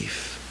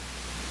slave.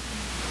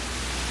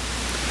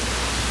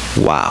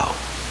 Wow.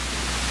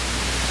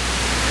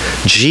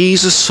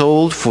 Jesus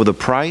sold for the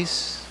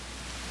price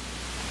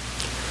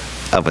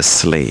of a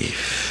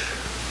slave.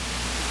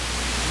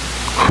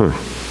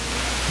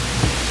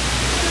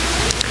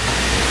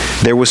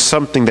 There was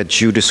something that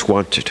Judas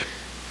wanted.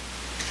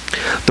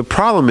 The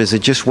problem is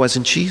it just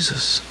wasn't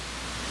Jesus.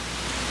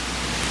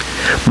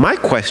 My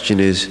question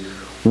is,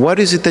 what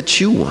is it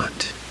that you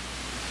want?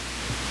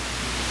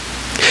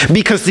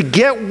 Because to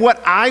get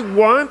what I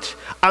want,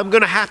 I'm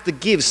going to have to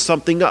give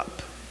something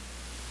up.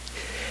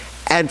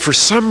 And for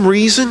some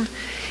reason,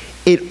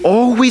 it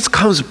always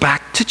comes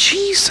back to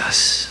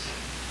Jesus.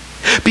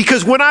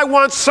 Because when I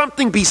want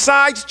something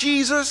besides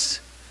Jesus,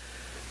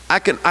 I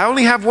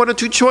only have one or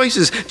two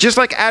choices. Just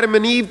like Adam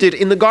and Eve did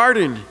in the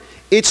garden.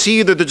 It's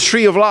either the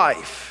tree of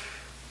life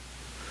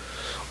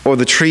or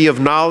the tree of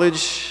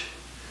knowledge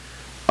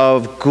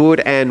of good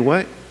and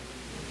what?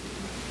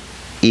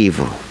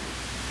 Evil.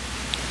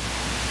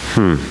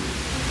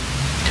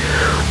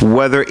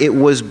 Whether it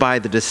was by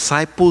the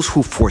disciples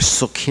who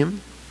forsook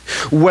him,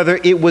 whether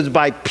it was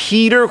by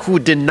Peter who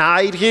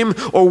denied him,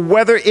 or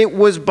whether it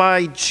was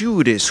by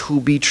Judas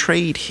who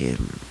betrayed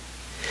him.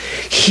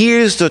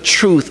 Here's the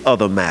truth of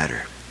the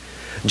matter.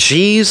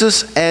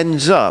 Jesus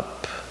ends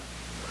up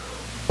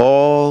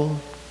all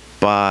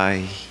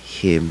by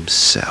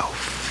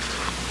himself.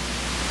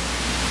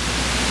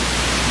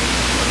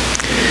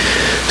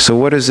 So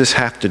what does this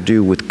have to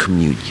do with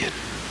communion?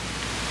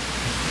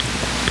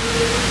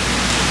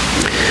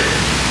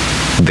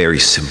 Very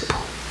simple.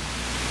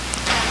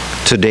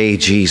 Today,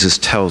 Jesus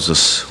tells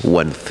us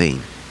one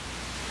thing.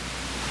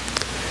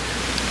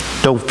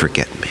 Don't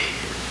forget me.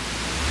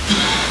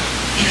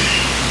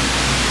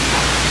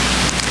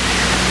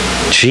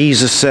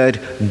 Jesus said,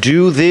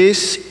 do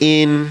this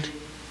in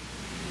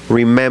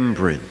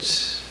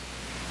remembrance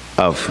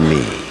of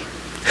me.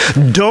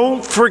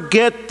 Don't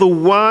forget the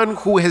one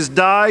who has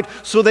died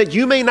so that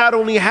you may not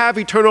only have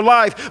eternal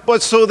life,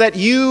 but so that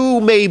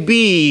you may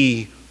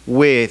be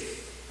with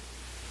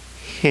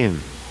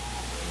him.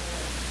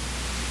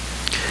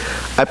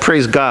 I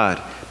praise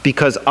God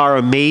because our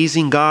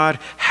amazing God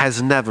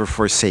has never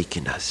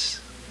forsaken us.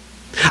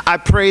 I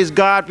praise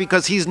God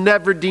because he's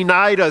never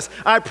denied us.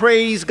 I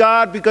praise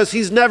God because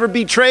he's never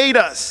betrayed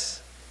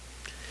us.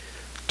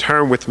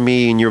 Turn with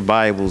me in your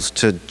Bibles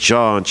to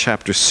John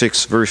chapter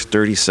 6, verse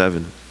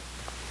 37.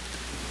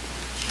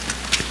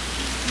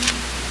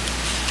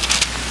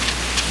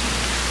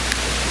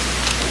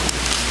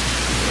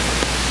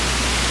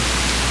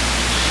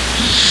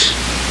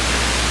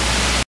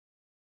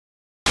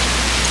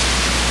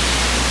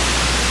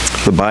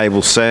 The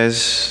Bible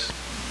says,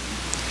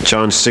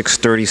 John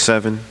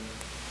 6:37,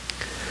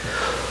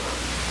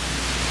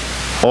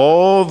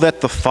 all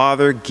that the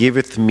Father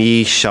giveth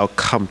me shall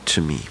come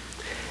to me,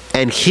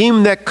 and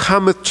him that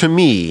cometh to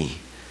me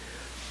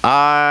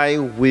I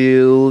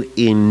will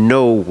in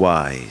no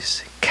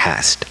wise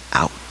cast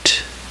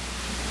out.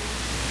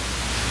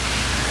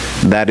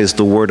 That is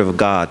the word of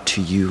God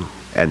to you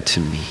and to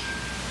me.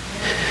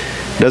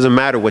 It doesn't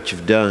matter what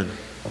you've done.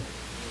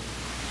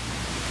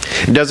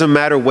 It doesn't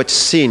matter what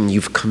sin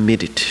you've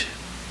committed.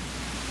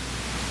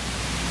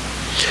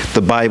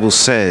 The Bible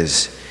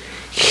says,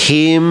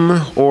 him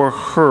or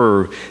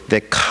her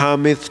that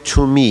cometh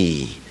to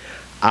me,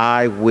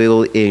 I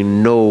will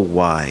in no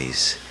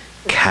wise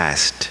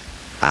cast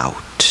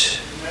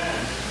out.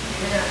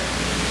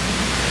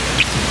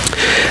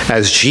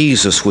 As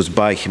Jesus was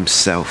by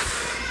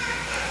himself,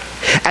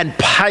 and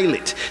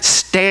Pilate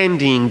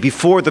standing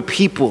before the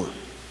people,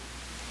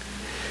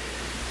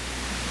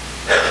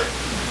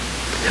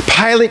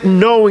 Pilate,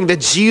 knowing that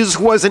Jesus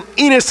was an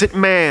innocent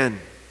man,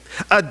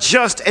 a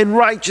just and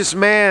righteous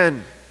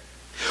man,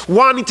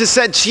 wanting to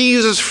set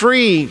Jesus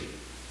free.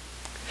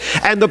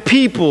 And the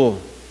people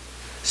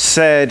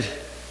said,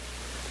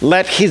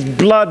 let his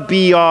blood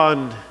be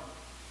on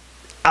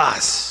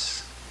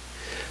us.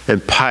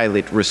 And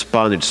Pilate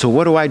responded, so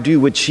what do I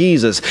do with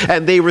Jesus?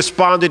 And they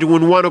responded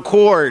in one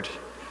accord,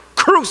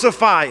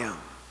 crucify him.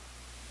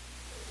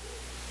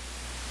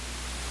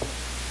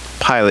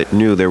 Pilate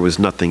knew there was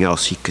nothing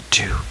else he could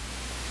do.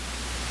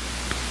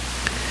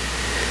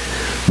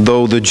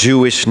 Though the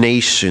Jewish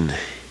nation,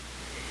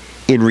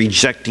 in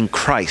rejecting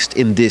Christ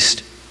in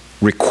this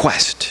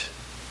request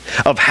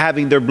of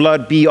having their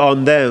blood be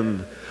on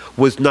them,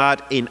 was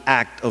not an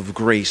act of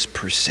grace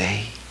per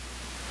se,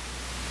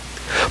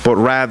 but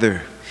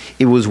rather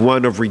it was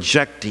one of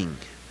rejecting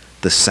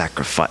the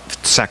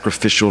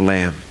sacrificial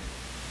lamb.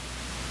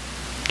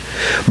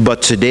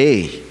 But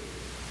today,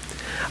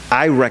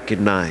 I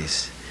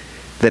recognize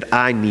that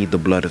I need the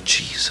blood of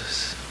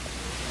Jesus.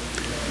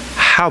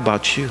 How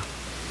about you?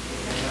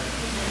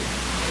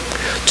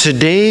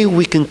 Today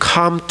we can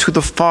come to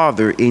the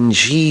Father in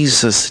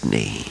Jesus'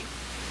 name.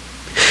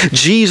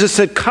 Jesus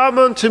said, "Come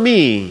unto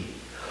me,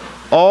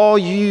 all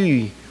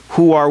ye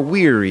who are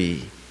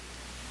weary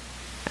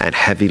and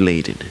heavy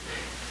laden,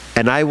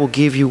 and I will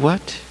give you"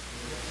 what?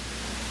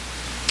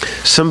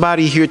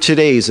 Somebody here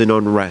today is in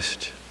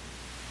unrest.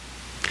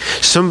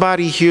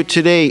 Somebody here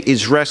today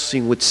is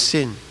wrestling with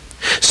sin.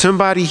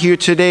 Somebody here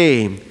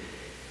today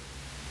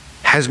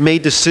has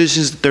made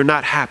decisions that they're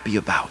not happy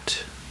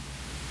about.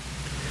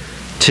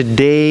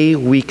 Today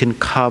we can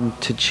come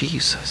to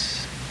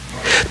Jesus.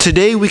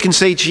 Today we can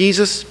say,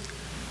 "Jesus,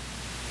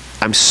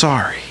 I'm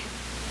sorry.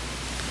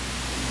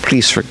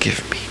 Please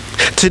forgive me."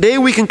 Today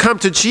we can come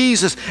to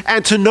Jesus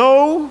and to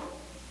know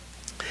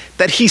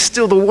that He's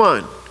still the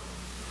one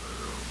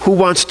who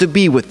wants to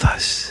be with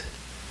us.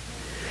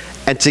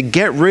 And to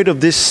get rid of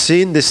this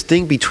sin, this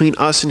thing between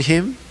us and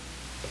Him,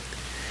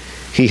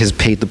 He has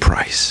paid the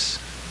price.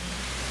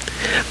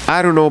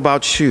 I don't know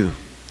about you,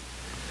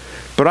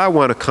 but I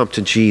want to come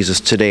to Jesus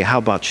today. How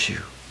about you?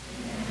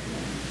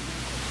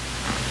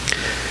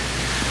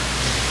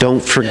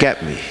 "Don't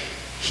forget me,"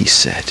 He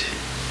said.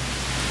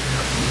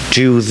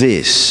 "Do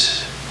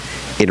this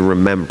in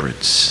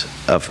remembrance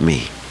of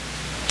me."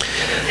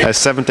 As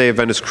Seventh-day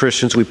Adventist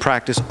Christians, we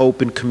practice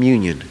open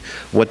communion.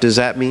 What does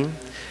that mean?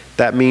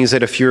 That means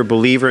that if you're a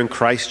believer in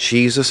Christ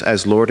Jesus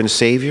as Lord and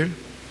Savior,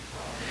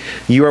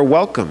 you are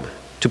welcome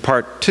to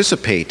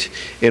participate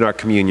in our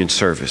communion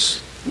service,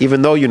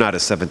 even though you're not a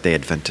Seventh-day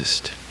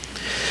Adventist.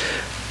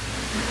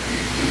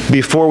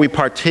 Before we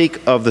partake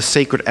of the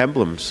sacred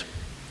emblems,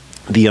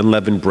 the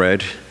unleavened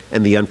bread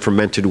and the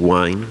unfermented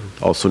wine,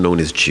 also known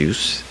as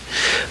juice,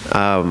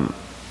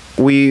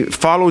 we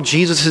follow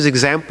Jesus'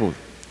 example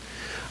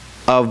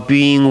of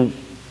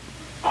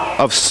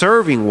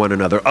serving one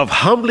another, of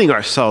humbling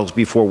ourselves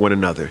before one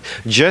another,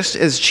 just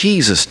as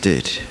Jesus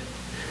did.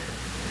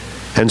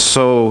 And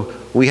so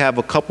we have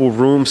a couple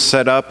rooms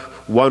set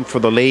up, one for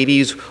the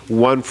ladies,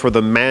 one for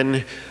the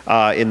men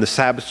in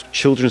the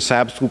children's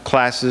Sabbath school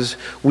classes.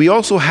 We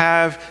also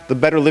have the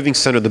Better Living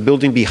Center, the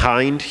building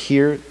behind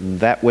here,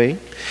 that way,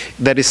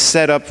 that is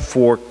set up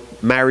for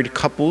married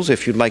couples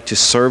if you'd like to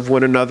serve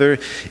one another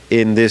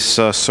in this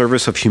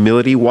service of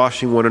humility,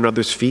 washing one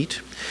another's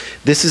feet.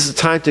 This is the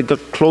time to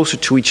get closer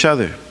to each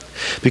other,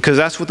 because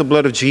that's what the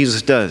blood of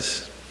Jesus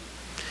does.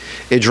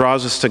 It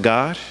draws us to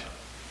God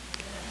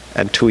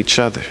and to each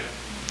other.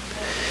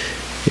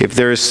 If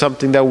there is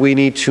something that we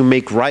need to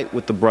make right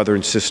with the brother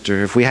and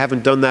sister, if we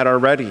haven't done that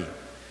already,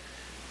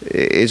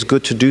 it's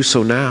good to do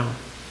so now.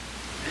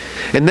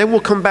 And then we'll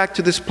come back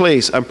to this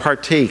place and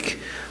partake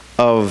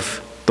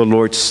of the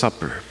Lord's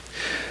Supper.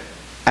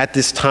 At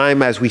this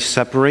time, as we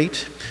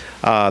separate,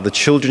 the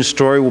children's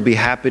story will be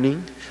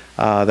happening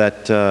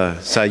that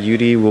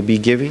Sayuri will be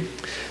giving.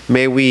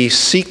 May we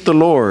seek the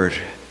Lord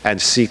and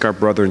seek our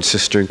brother and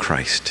sister in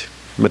Christ.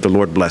 May the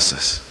Lord bless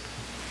us.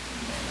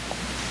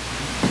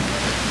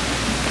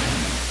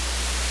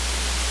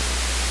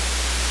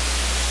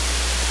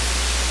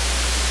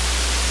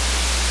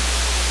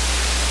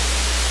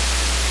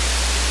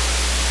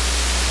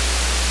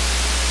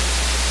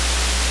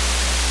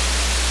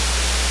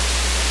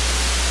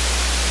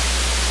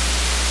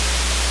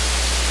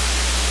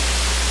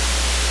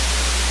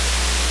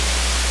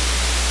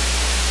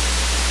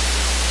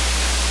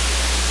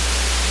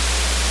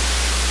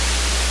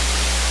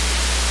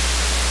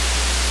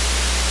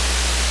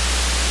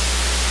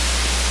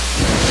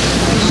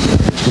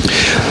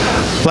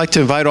 I'd like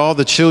to invite all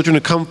the children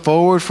to come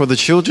forward for the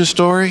children's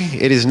story.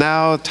 It is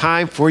now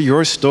time for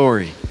your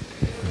story.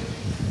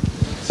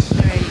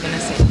 What are you going to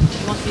say?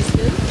 You want this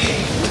good?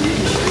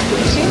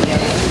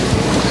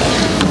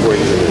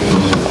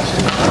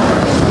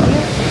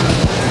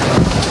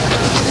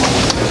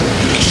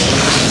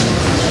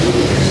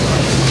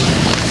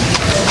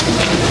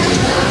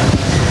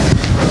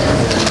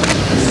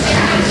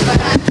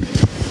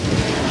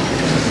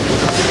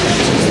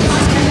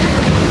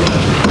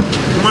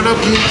 Come on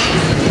up, kids.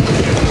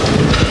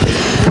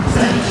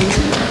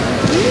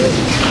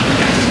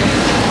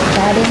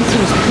 God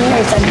answers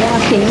prayers and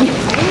walking.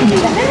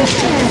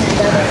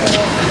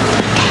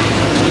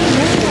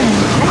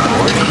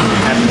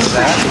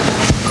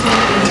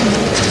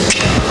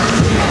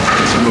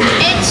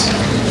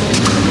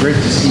 Great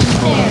to see you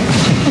all.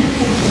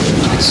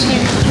 Nice to see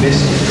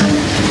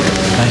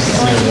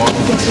you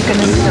walking. Guess you can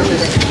install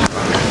it.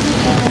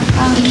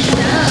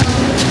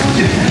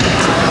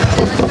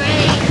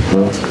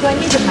 Do I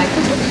need a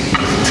microphone?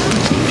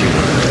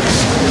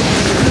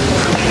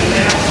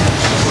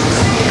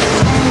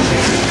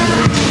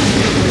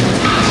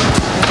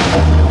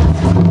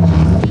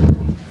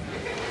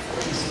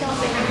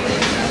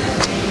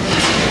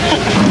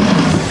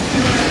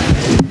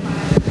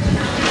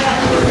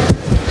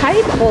 Hi,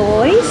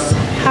 boys.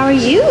 How are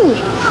you?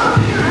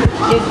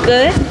 You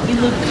good? You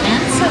look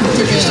handsome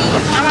today.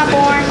 I'm a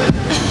boy.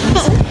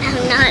 I'm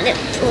not a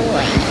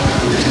boy.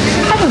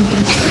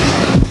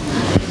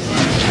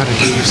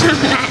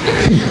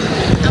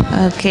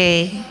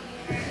 Okay.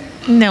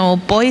 No,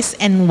 boys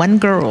and one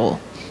girl.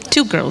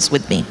 2 girls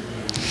with me.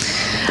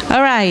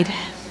 All right.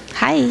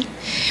 Hi.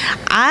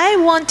 I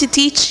want to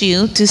teach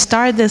you to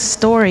start the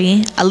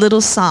story a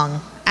little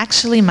song.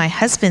 Actually, my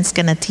husband's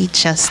going to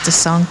teach us the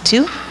song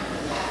too.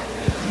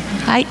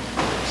 Hi.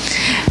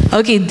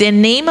 Okay, the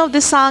name of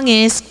the song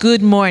is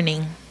Good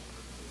Morning.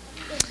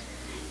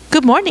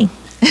 Good morning.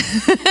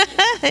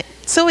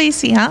 So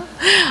easy, huh?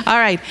 All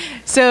right.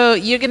 So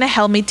you're going to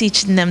help me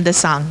teaching them the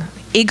song.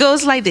 It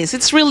goes like this.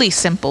 It's really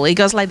simple. It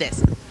goes like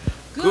this.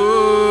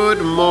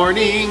 Good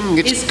morning,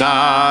 it's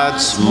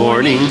God's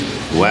morning.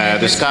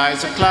 Whether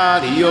skies are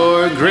cloudy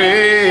or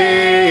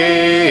gray.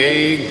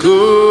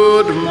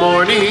 Good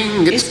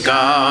morning, it's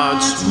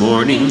God's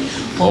morning.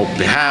 Hope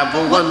you have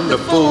a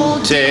wonderful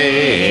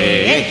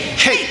day.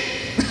 Hey!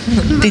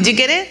 Did you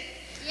get it?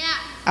 Yeah.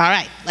 All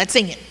right, let's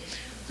sing it.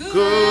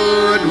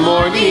 Good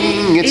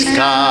morning, it's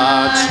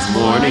God's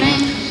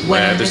morning.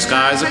 Whether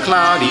skies are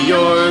cloudy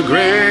or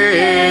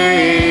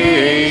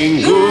gray.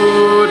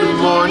 Good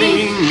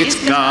morning, it's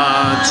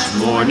God's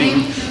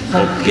morning.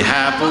 Hope you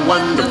have a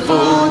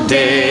wonderful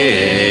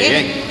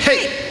day.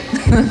 Hey!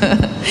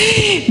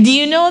 Do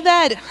you know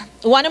that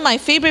one of my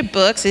favorite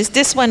books is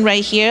this one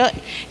right here?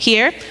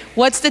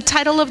 What's the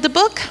title of the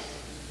book?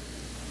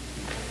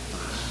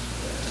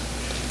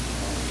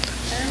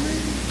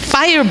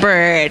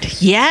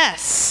 Firebird.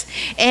 Yes.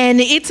 And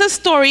it's a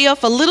story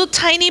of a little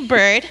tiny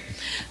bird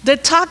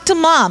that talked to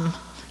mom.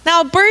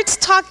 Now, birds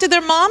talk to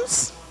their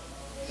moms?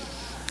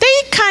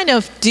 They kind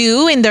of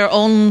do in their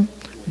own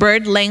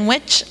bird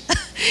language.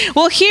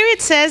 Well, here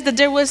it says that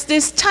there was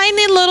this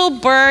tiny little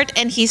bird,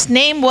 and his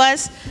name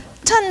was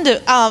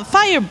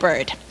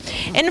Firebird.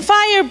 And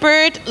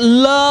Firebird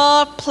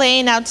loved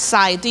playing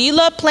outside. Do you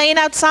love playing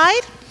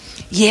outside?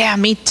 Yeah,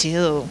 me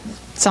too.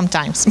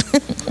 Sometimes.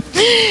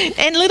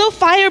 And little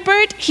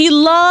Firebird, he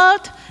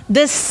loved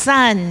the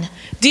sun.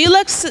 Do you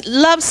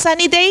love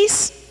sunny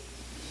days?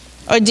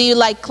 Or do you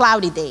like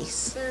cloudy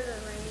days?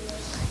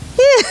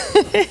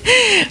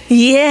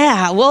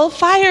 Yeah, well,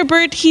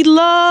 Firebird, he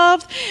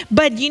loved,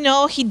 but you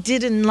know, he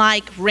didn't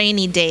like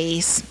rainy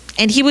days.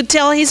 And he would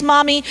tell his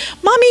mommy,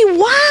 "Mommy,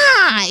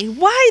 why?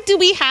 Why do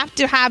we have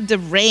to have the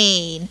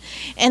rain?"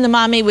 And the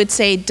mommy would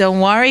say, "Don't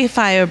worry,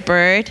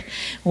 Firebird.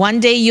 One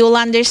day you'll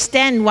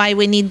understand why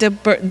we need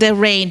the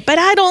rain, but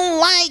I don't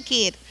like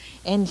it."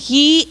 And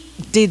he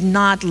did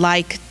not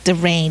like the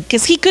rain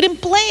because he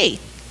couldn't play.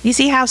 You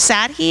see how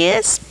sad he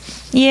is?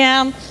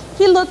 Yeah,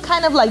 he looked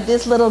kind of like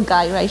this little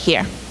guy right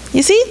here.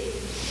 You see?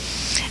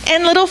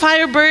 And little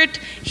Firebird,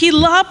 he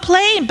loved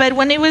playing, but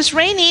when it was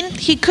raining,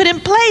 he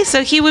couldn't play,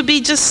 so he would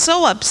be just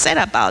so upset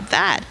about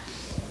that.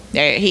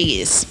 There he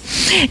is.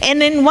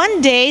 And then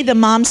one day, the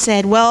mom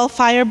said, "Well,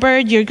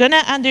 Firebird, you're going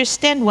to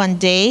understand one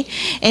day."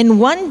 And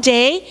one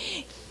day,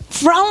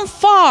 from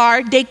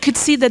far, they could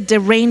see that the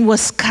rain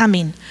was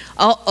coming.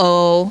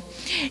 Uh-oh.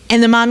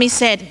 And the mommy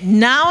said,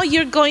 "Now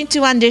you're going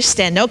to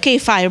understand. Okay,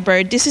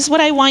 Firebird, this is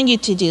what I want you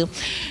to do."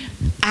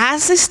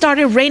 As it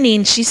started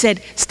raining, she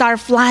said, "Start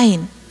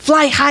flying.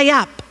 Fly high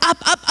up.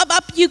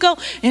 Up you go."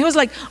 And he was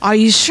like, "Are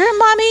you sure,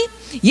 Mommy?"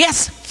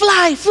 "Yes,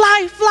 fly.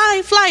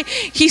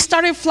 He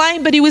started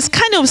flying, but it was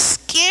kind of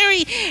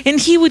scary. And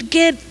he would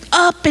get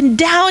up and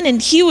down,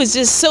 and he was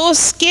just so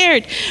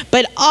scared.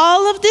 But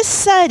all of a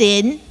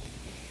sudden,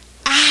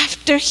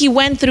 after he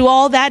went through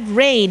all that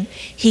rain,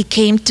 he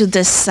came to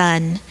the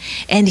sun.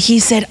 And he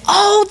said,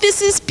 "Oh,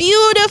 this is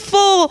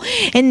beautiful."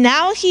 And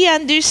now he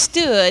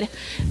understood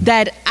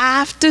that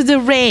after the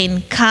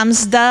rain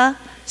comes the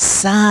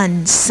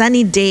sun,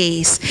 sunny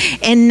days.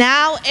 And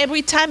now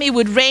every time it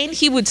would rain,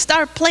 he would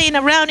start playing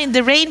around in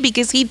the rain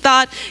because he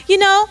thought, you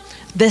know,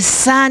 the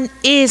sun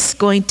is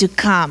going to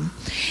come.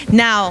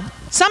 Now,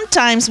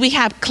 sometimes we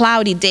have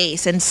cloudy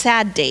days and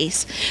sad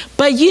days.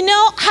 But you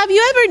know, have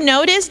you ever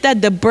noticed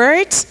that the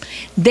birds,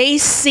 they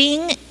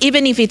sing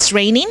even if it's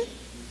raining?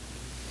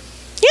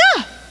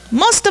 Yeah,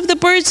 most of the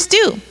birds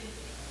do.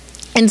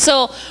 And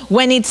so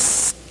when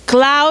it's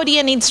cloudy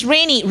and it's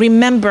rainy,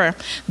 remember,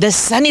 the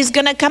sun is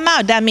going to come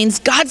out. That means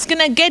God's going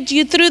to get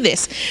you through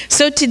this.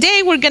 So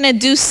today we're going to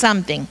do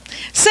something.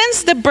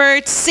 Since the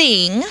birds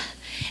sing,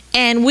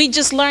 and we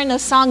just learned a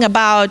song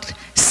about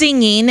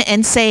singing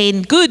and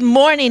saying, "Good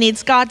morning,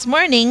 it's God's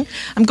morning,"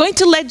 I'm going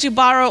to let you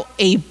borrow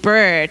a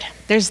bird.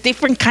 There's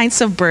different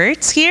kinds of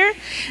birds here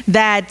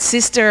that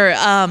Sister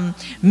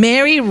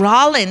Mary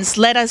Rollins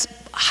let us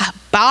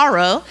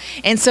borrow.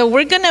 And so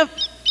we're going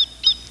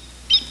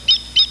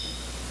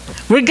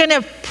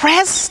to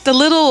press the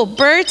little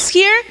birds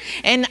here,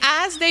 and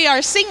as they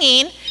are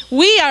singing,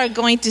 we are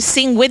going to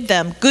sing with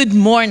them. Good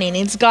morning,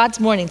 it's God's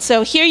morning.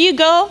 So here you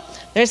go.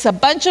 There's a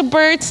bunch of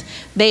birds.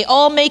 They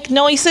all make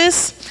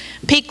noises.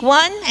 Pick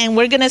one, and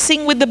we're going to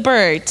sing with the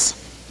birds.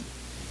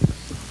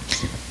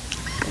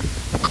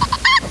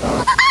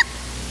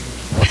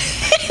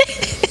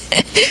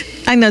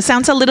 I know,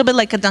 sounds a little bit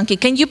like a donkey.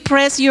 Can you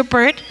press your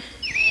bird?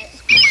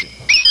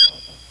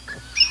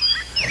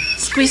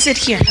 Squeeze it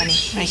here, honey,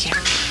 right here.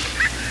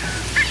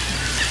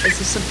 Is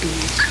this a bee?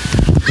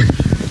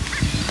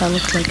 That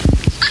looks like.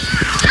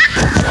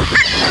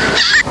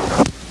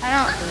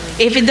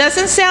 If it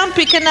doesn't sound,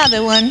 pick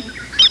another one.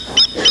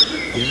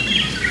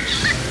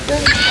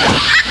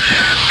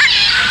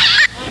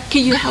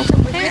 Can you help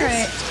him with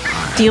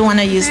this? Do you want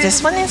to use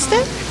this one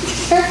instead?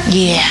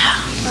 Yeah.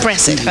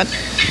 Press it.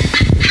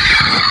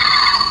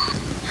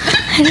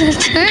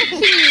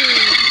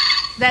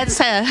 That's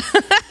a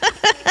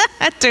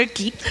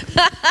turkey.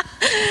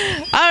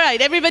 All right,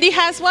 everybody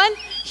has one?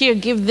 Here,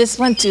 give this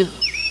one to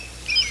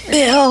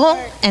Bill.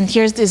 And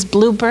here's this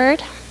blue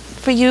bird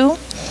for you.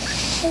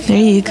 There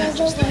you go.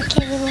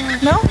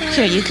 No?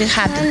 Here, you can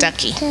have the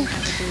ducky.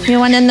 You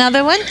want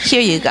another one?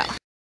 Here you go.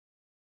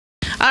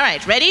 All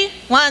right, ready?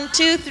 1,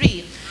 2,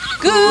 3.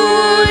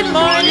 Good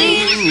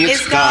morning,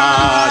 it's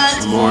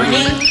God's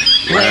morning.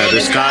 Whether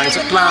skies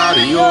are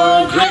cloudy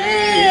or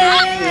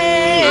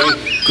gray.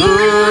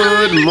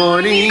 Good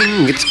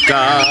morning, it's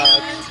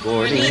God's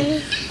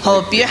morning.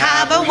 Hope you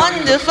have a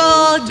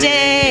wonderful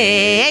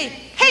day.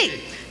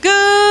 Hey,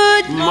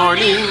 good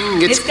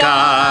morning, it's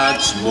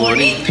God's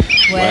morning.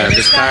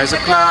 Whether skies are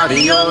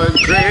cloudy or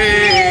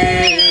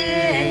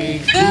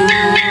gray.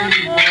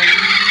 Good morning,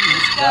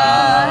 it's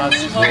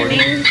God's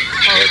morning.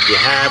 Hope you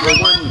have a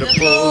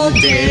wonderful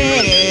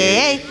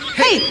day.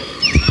 Hey,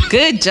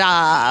 good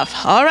job.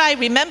 All right,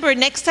 remember,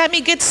 next time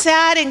it gets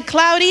sad and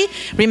cloudy,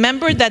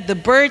 remember that the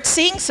birds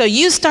sing, so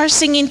you start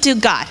singing to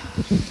God.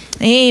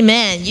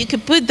 Amen. You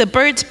could put the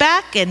birds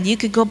back and you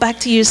could go back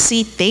to your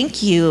seat.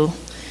 Thank you.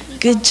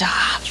 Good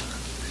job.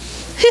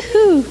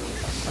 Hoo-hoo.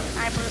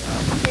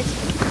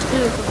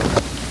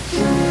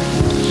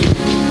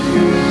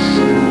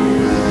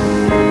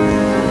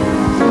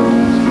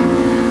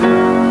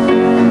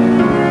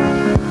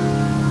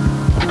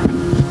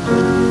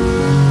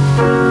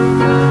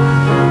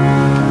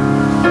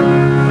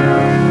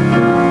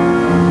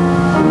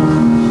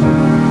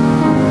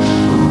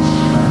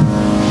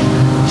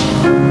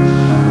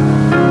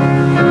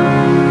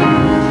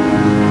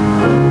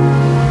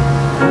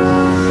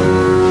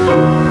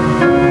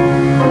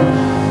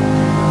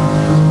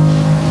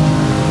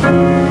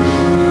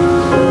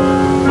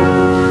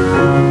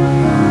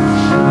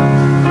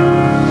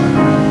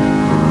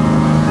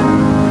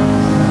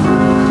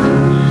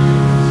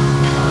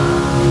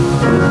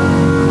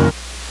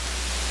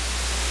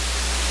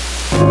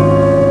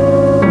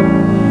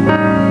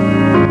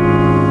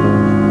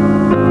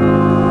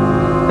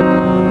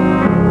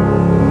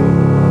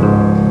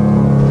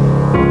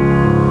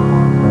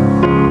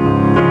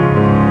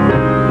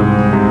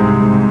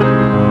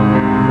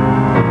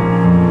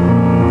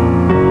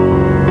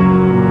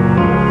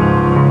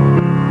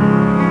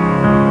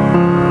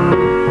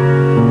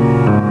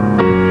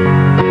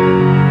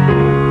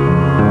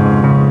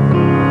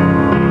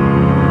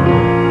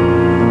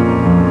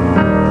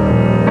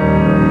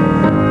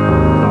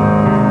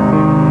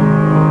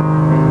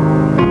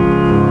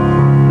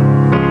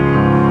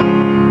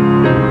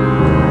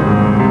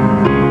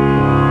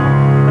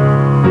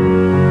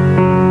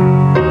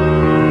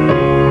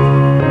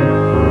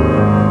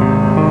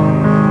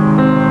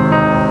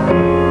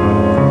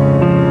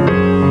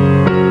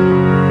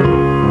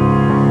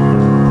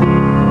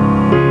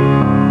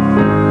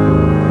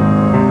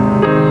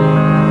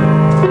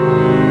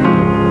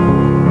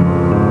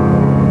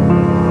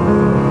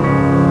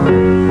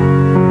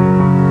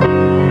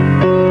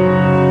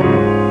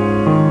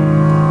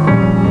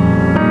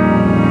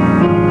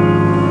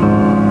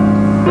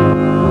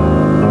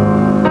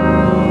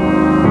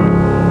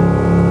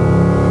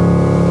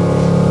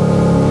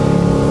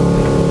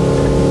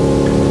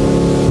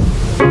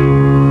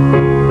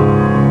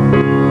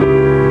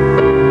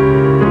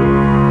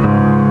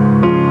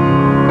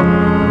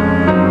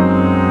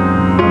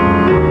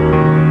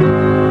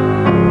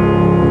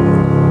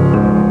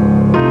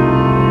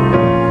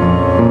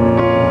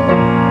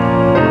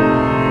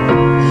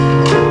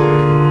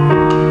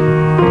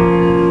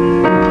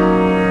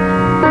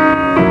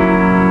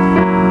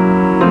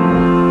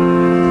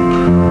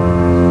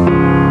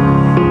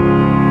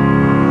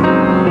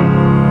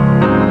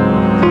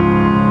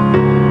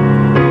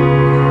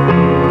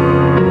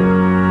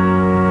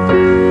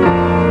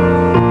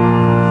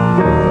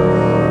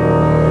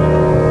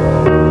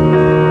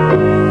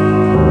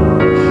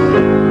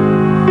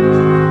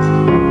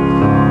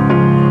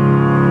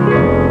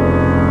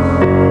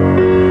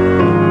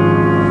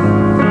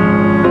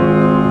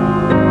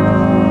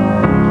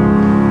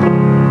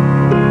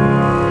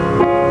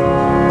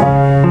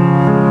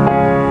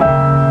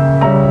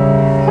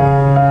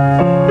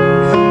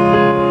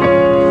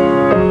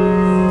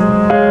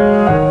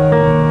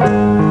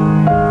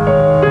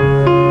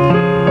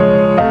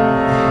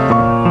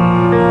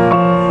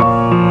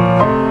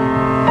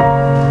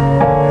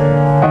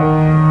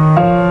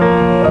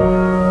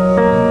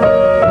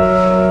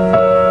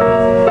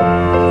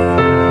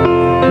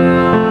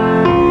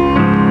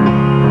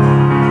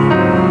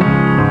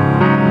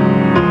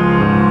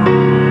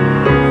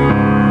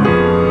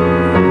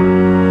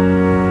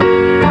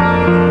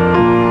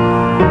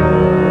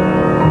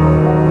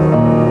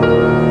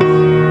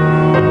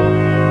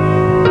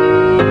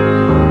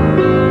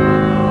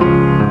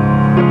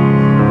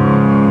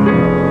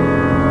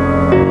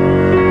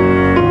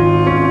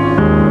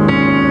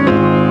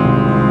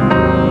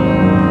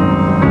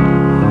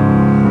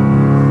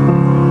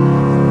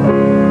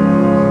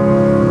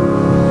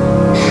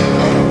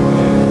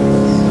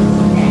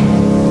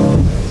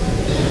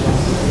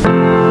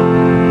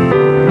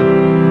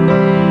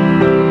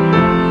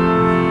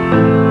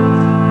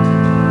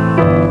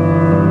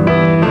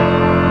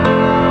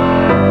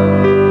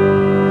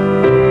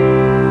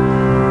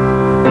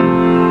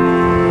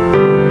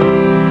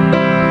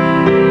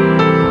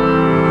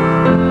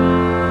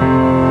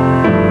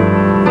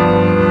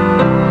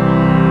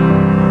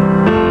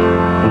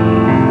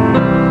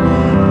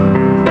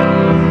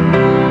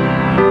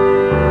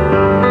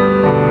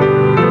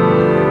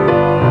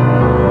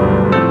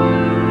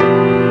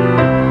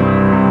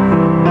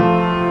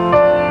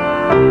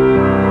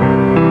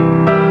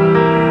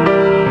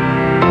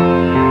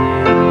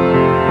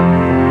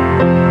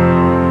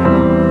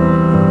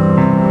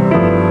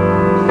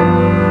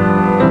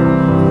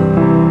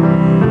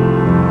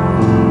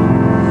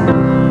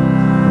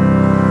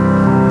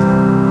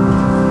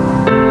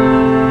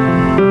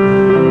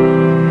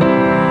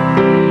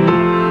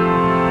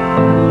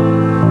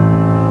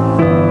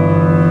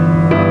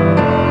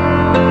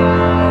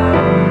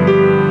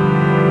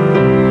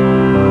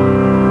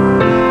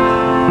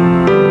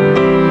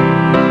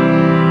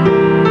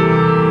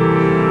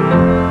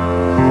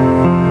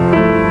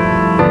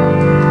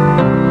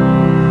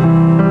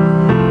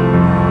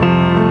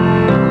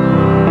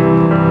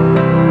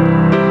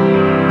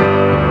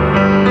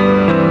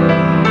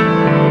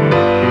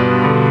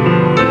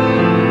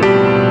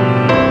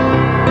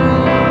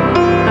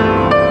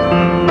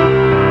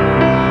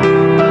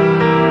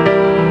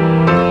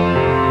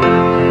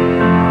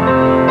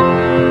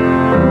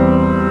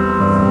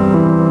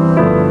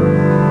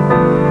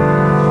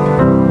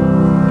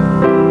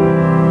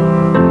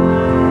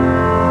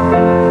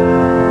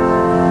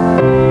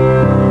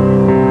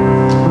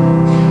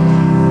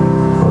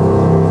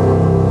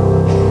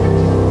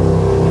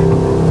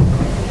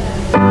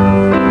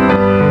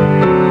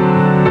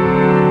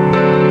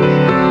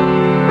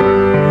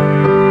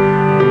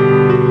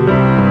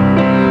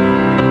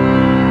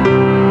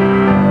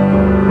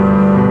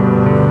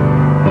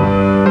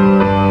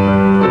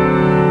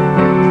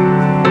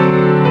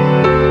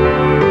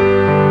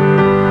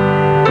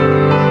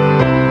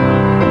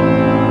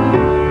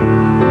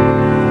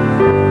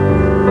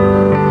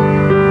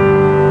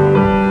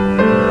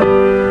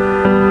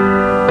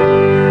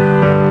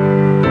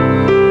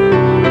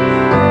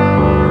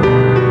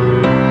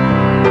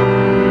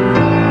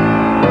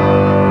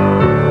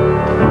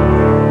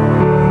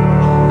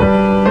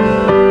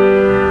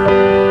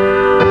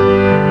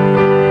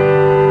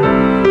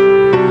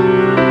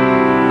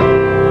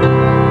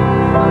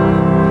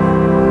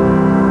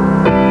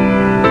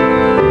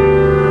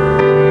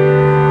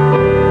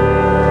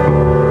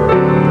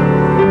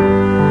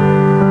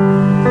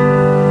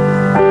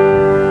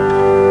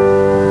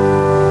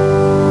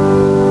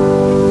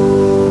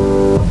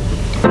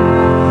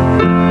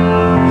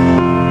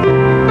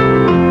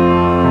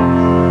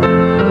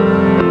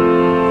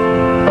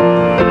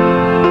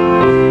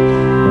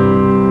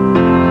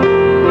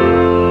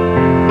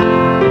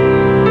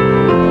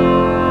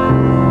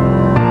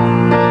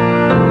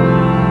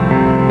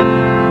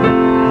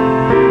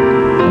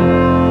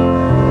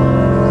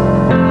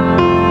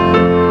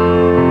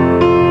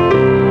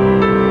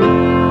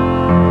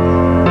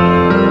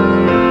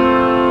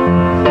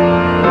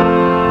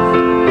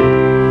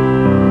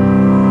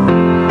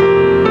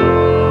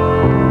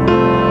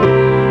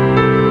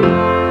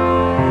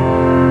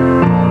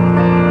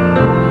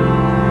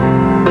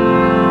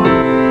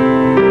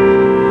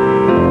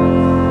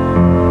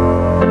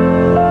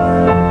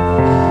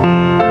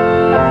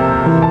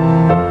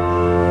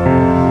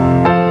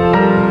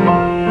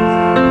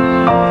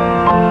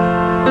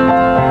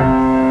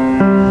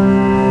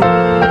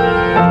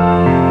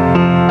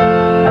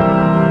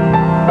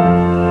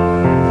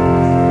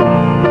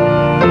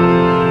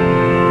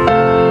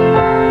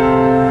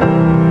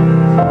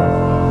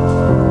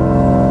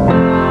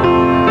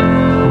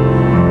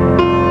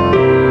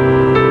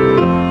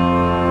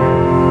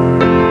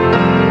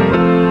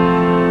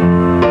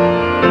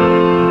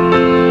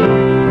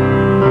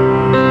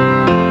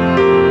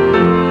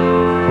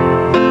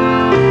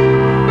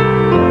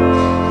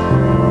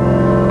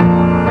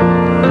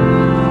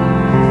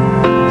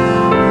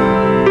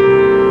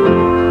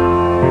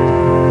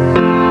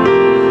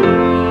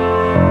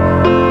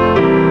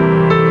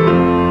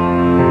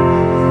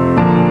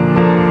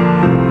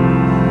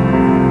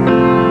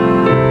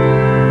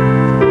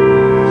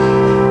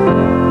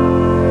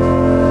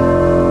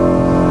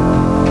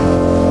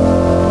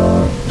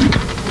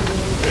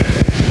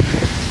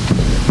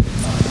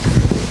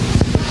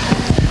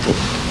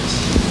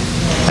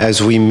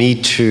 as we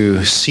meet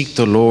to seek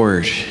the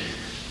Lord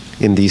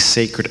in these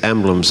sacred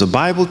emblems, the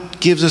Bible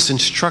gives us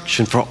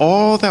instruction for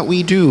all that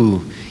we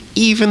do,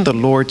 even the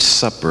Lord's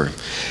Supper.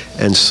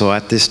 And so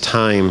at this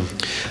time,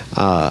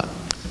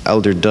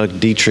 Elder Doug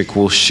Dietrich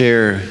will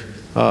share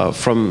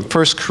from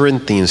 1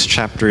 Corinthians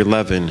chapter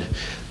 11,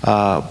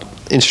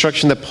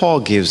 instruction that Paul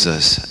gives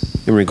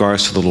us in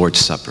regards to the Lord's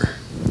Supper.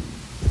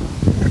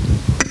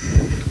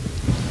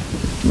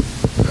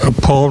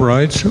 Paul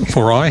writes,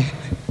 "For I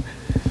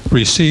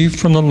received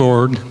from the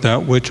Lord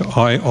that which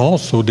I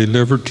also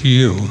delivered to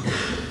you,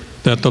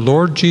 that the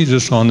Lord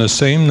Jesus on the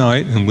same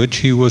night in which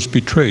he was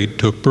betrayed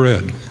took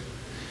bread.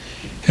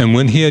 And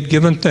when he had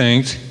given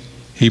thanks,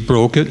 he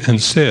broke it and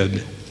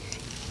said,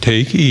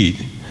 'Take,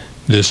 eat.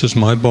 This is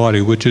my body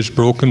which is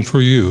broken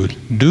for you.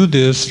 Do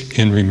this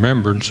in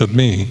remembrance of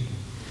me.'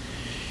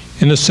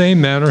 In the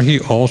same manner he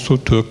also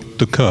took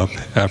the cup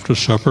after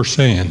supper,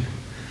 saying,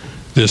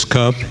 'This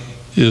cup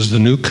is the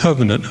new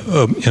covenant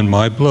in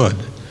my blood.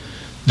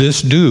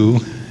 This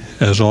do,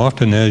 as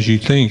often as you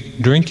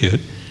drink it,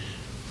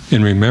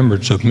 in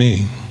remembrance of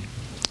me.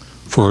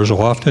 For as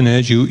often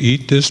as you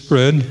eat this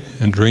bread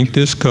and drink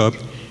this cup,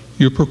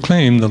 you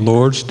proclaim the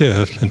Lord's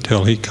death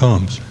until he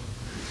comes.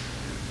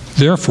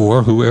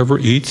 Therefore, whoever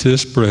eats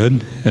this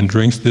bread and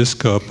drinks this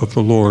cup of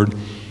the Lord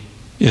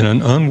in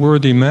an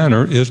unworthy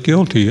manner is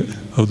guilty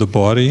of the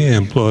body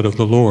and blood of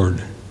the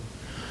Lord.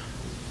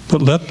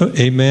 But let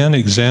a man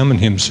examine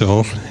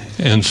himself,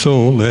 and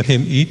so let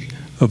him eat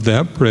of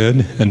that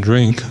bread and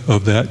drink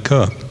of that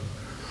cup.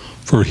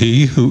 For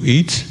he who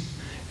eats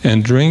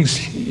and drinks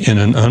in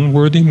an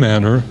unworthy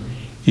manner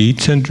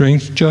eats and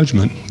drinks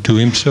judgment to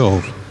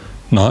himself,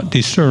 not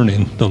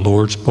discerning the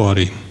Lord's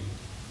body.'"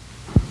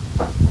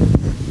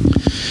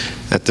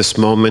 At this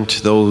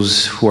moment,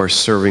 those who are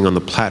serving on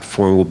the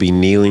platform will be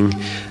kneeling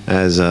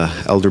as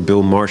Elder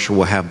Bill Marshall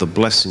will have the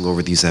blessing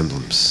over these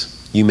emblems.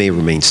 You may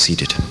remain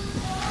seated.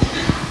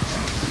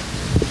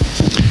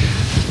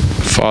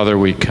 Father,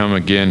 we come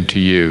again to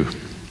you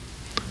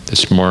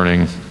this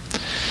morning,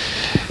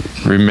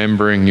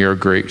 remembering your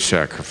great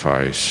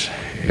sacrifice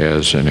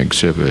as an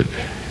exhibit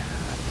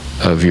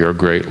of your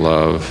great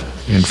love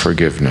and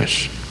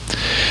forgiveness.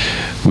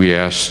 We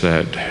ask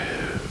that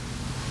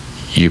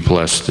you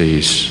bless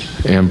these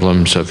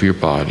emblems of your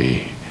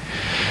body,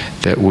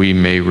 that we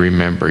may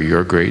remember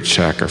your great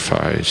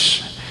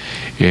sacrifice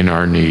in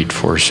our need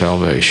for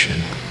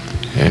salvation.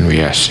 And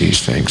we ask these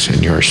things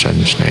in your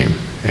Son's name.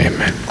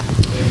 Amen.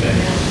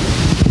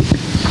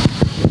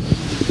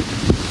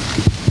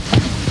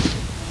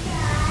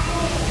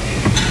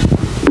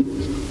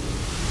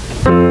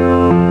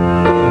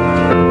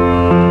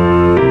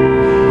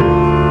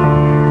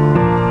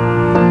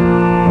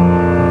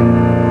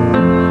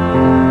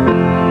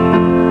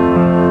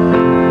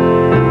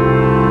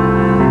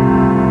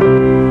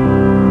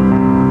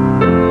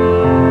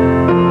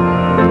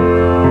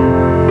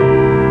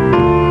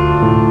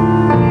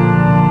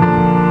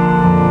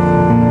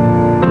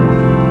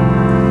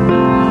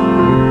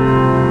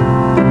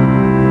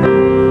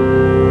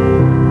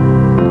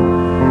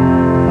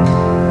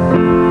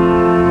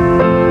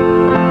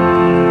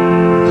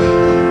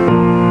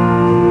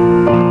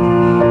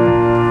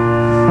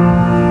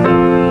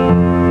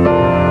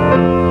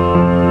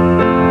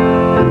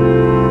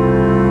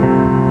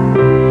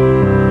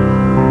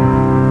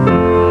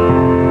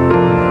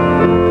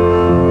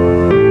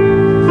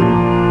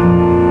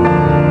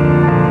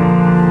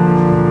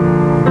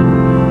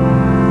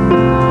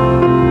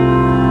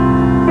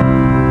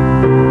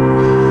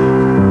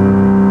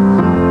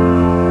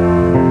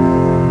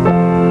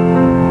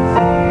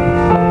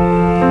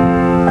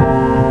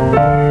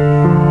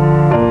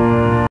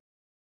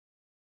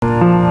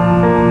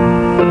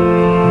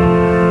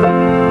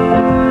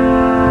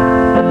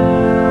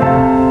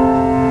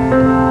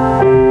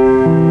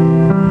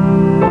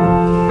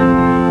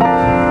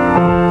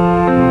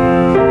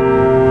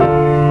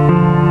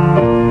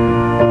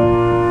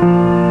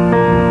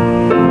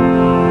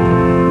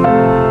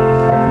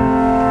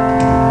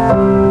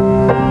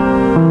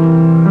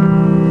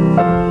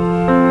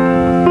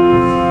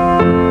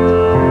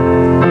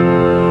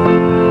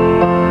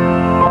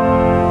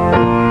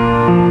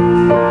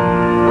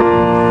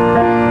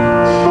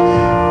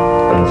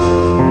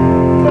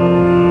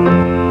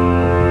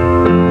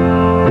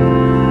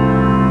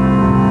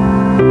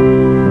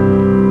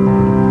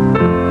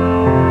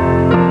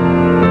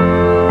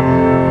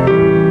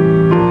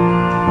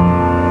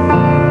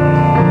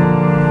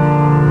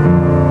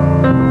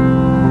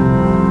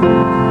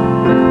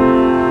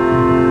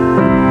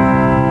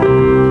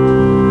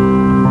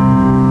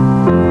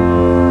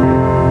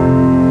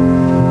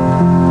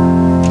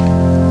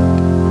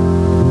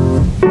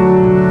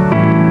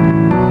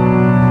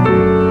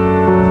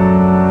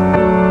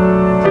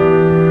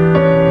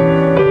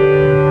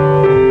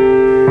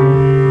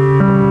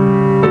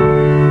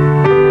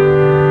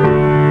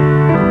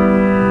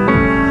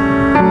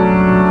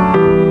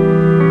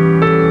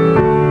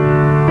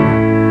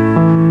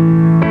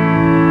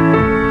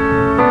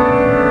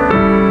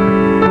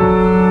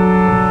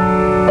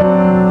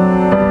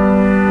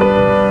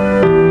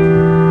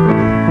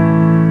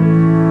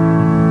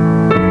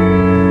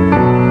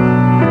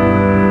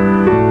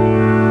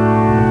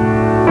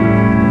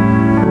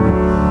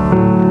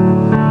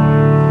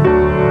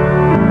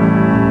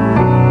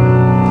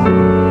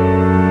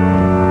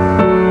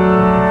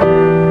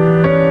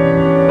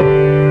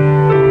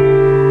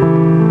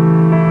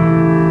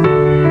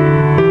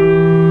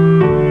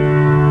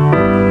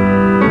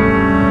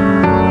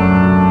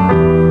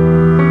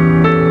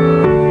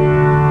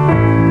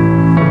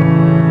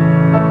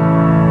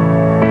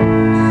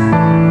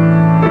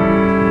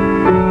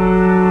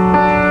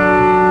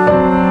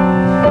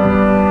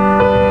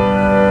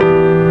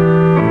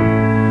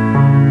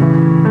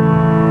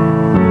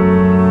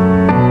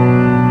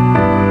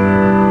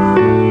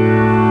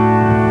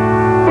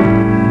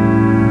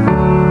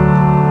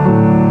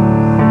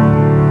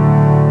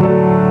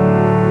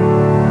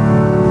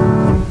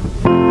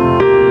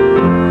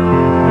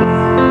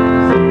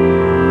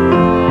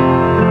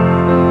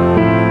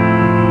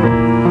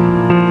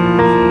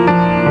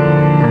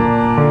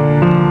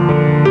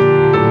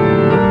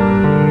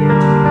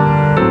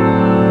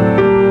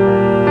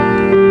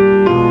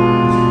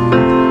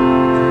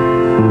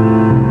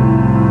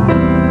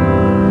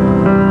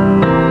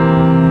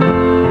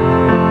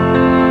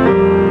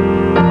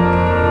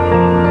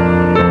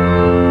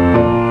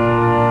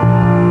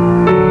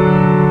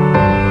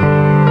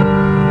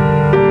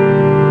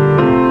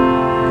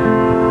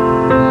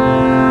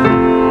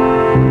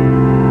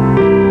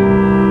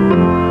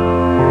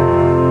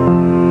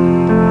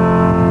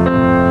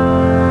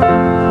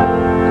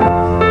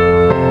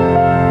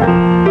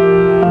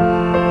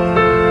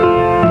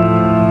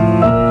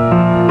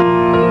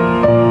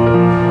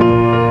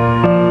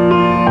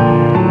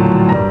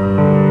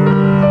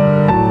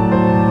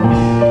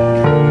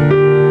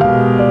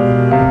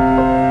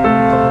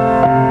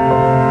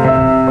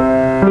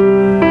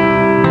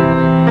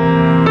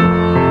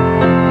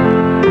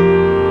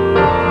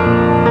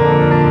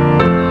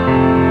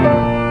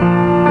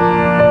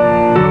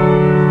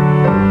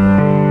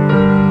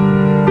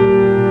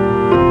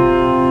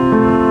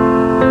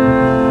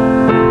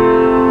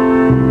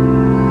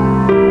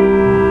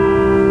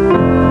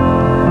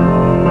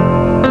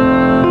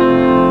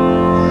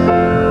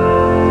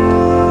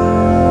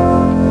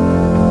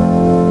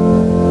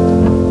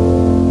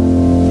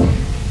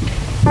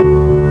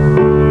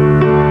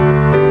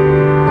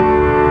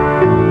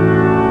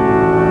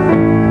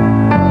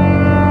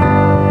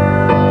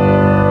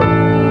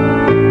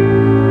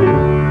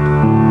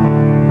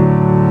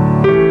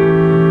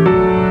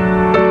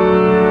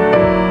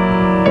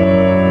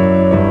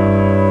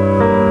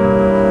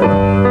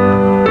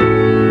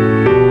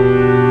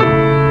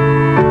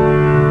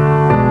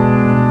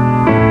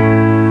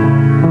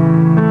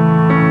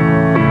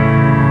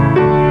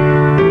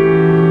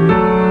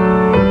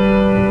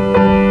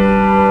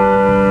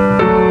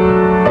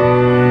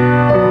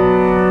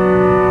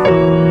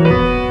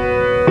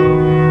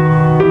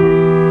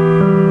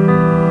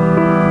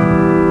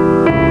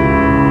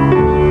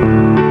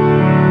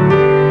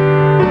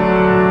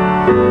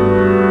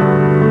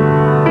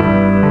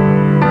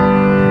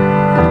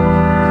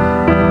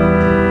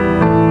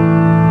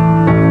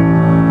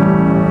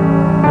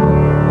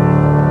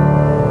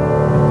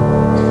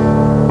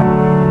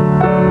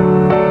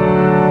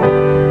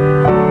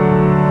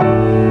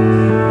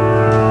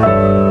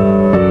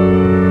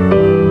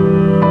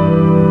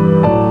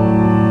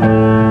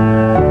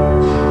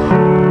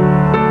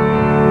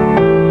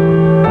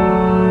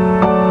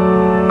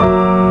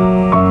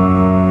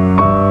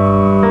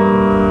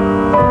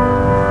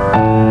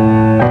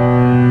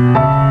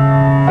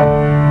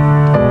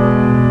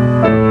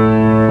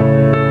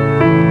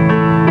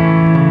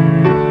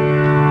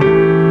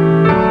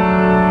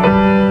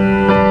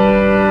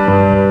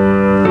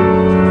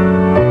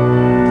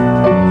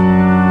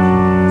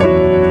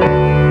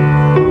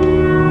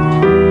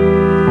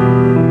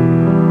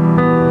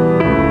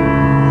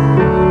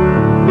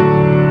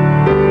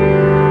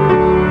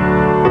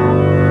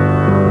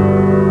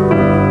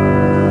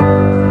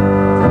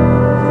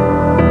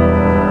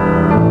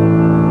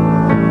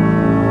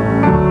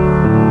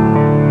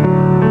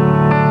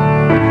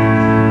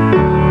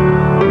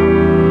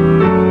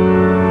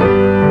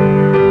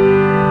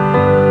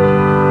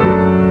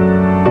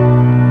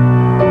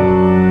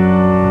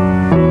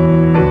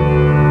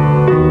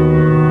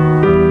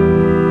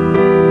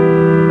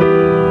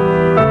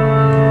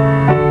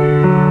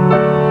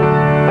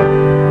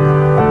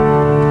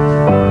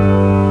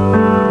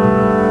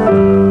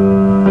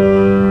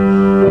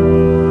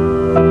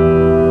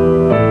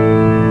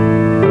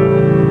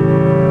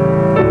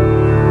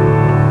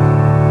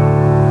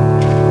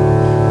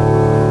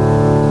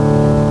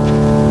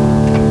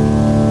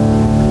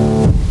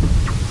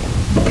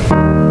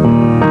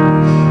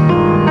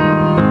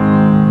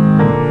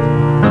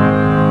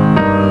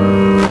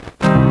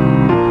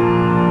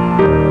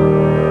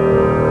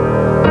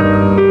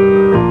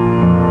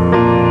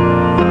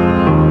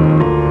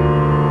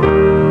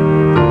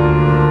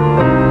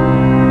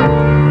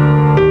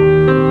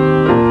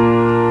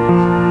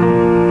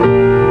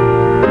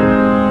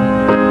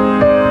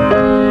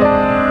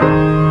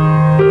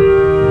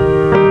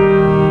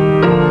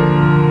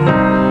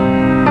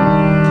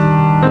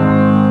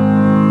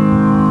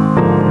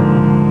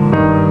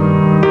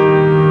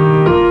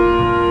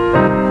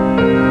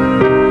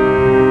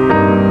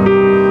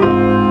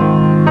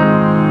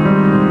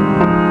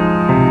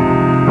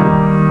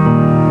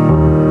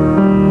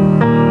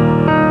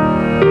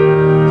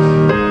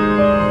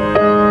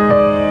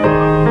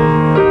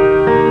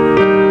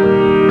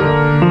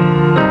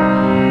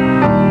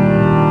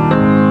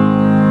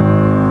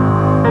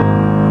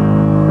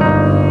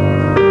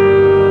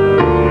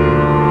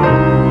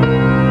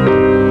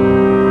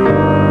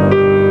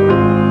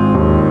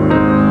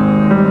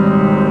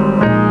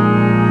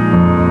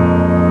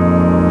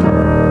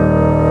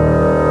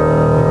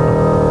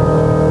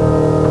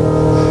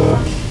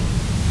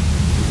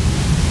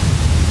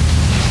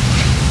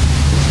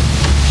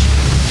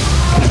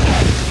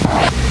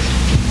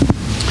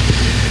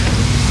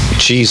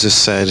 Jesus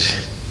said,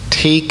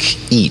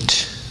 "Take,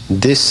 eat.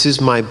 This is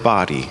my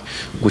body,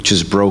 which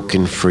is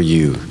broken for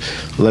you.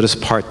 Let us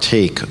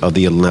partake of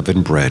the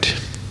unleavened bread."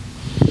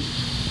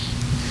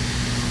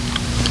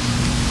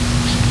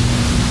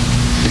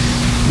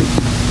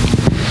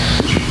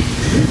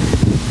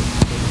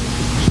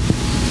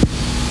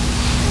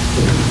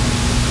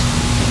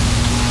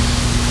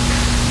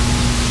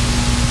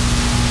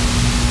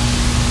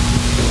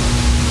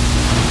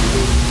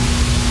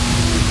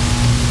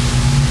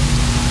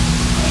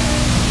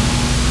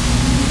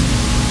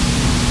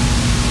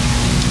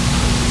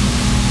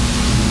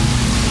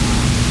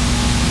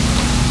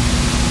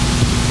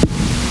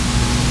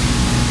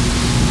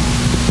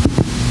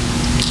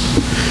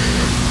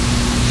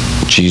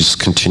 Jesus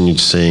continued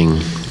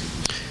saying,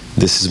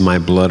 "This is my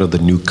blood of the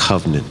new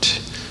covenant.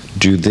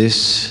 Do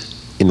this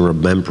in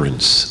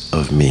remembrance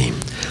of me."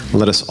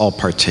 Let us all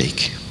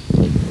partake.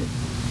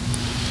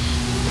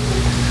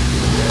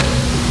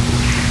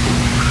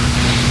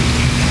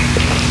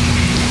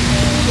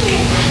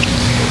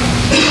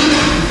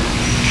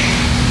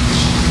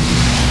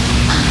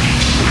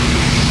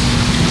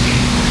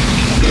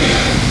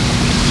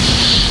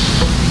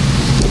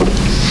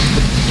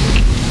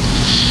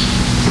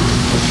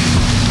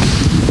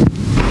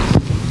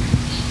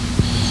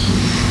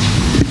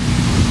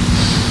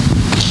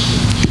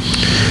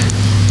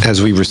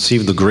 As we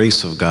receive the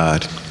grace of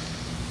God,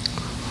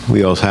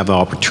 we also have an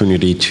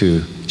opportunity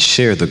to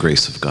share the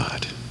grace of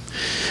God.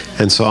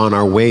 And so on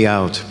our way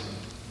out,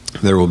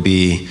 there will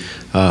be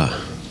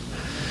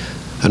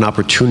an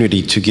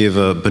opportunity to give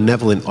a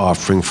benevolent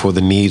offering for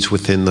the needs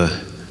within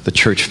the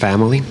church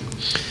family.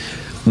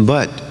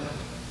 But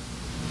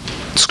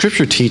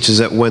Scripture teaches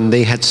that when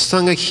they had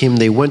sung a hymn,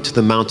 they went to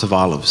the Mount of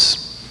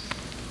Olives.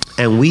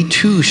 And we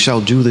too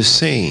shall do the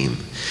same.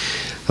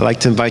 I'd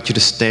like to invite you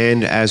to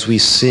stand as we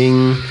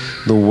sing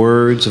the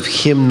words of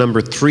hymn number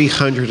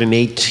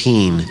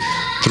 318.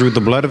 Through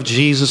the blood of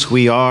Jesus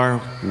we are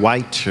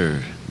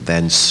whiter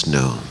than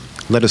snow.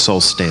 Let us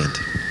all stand.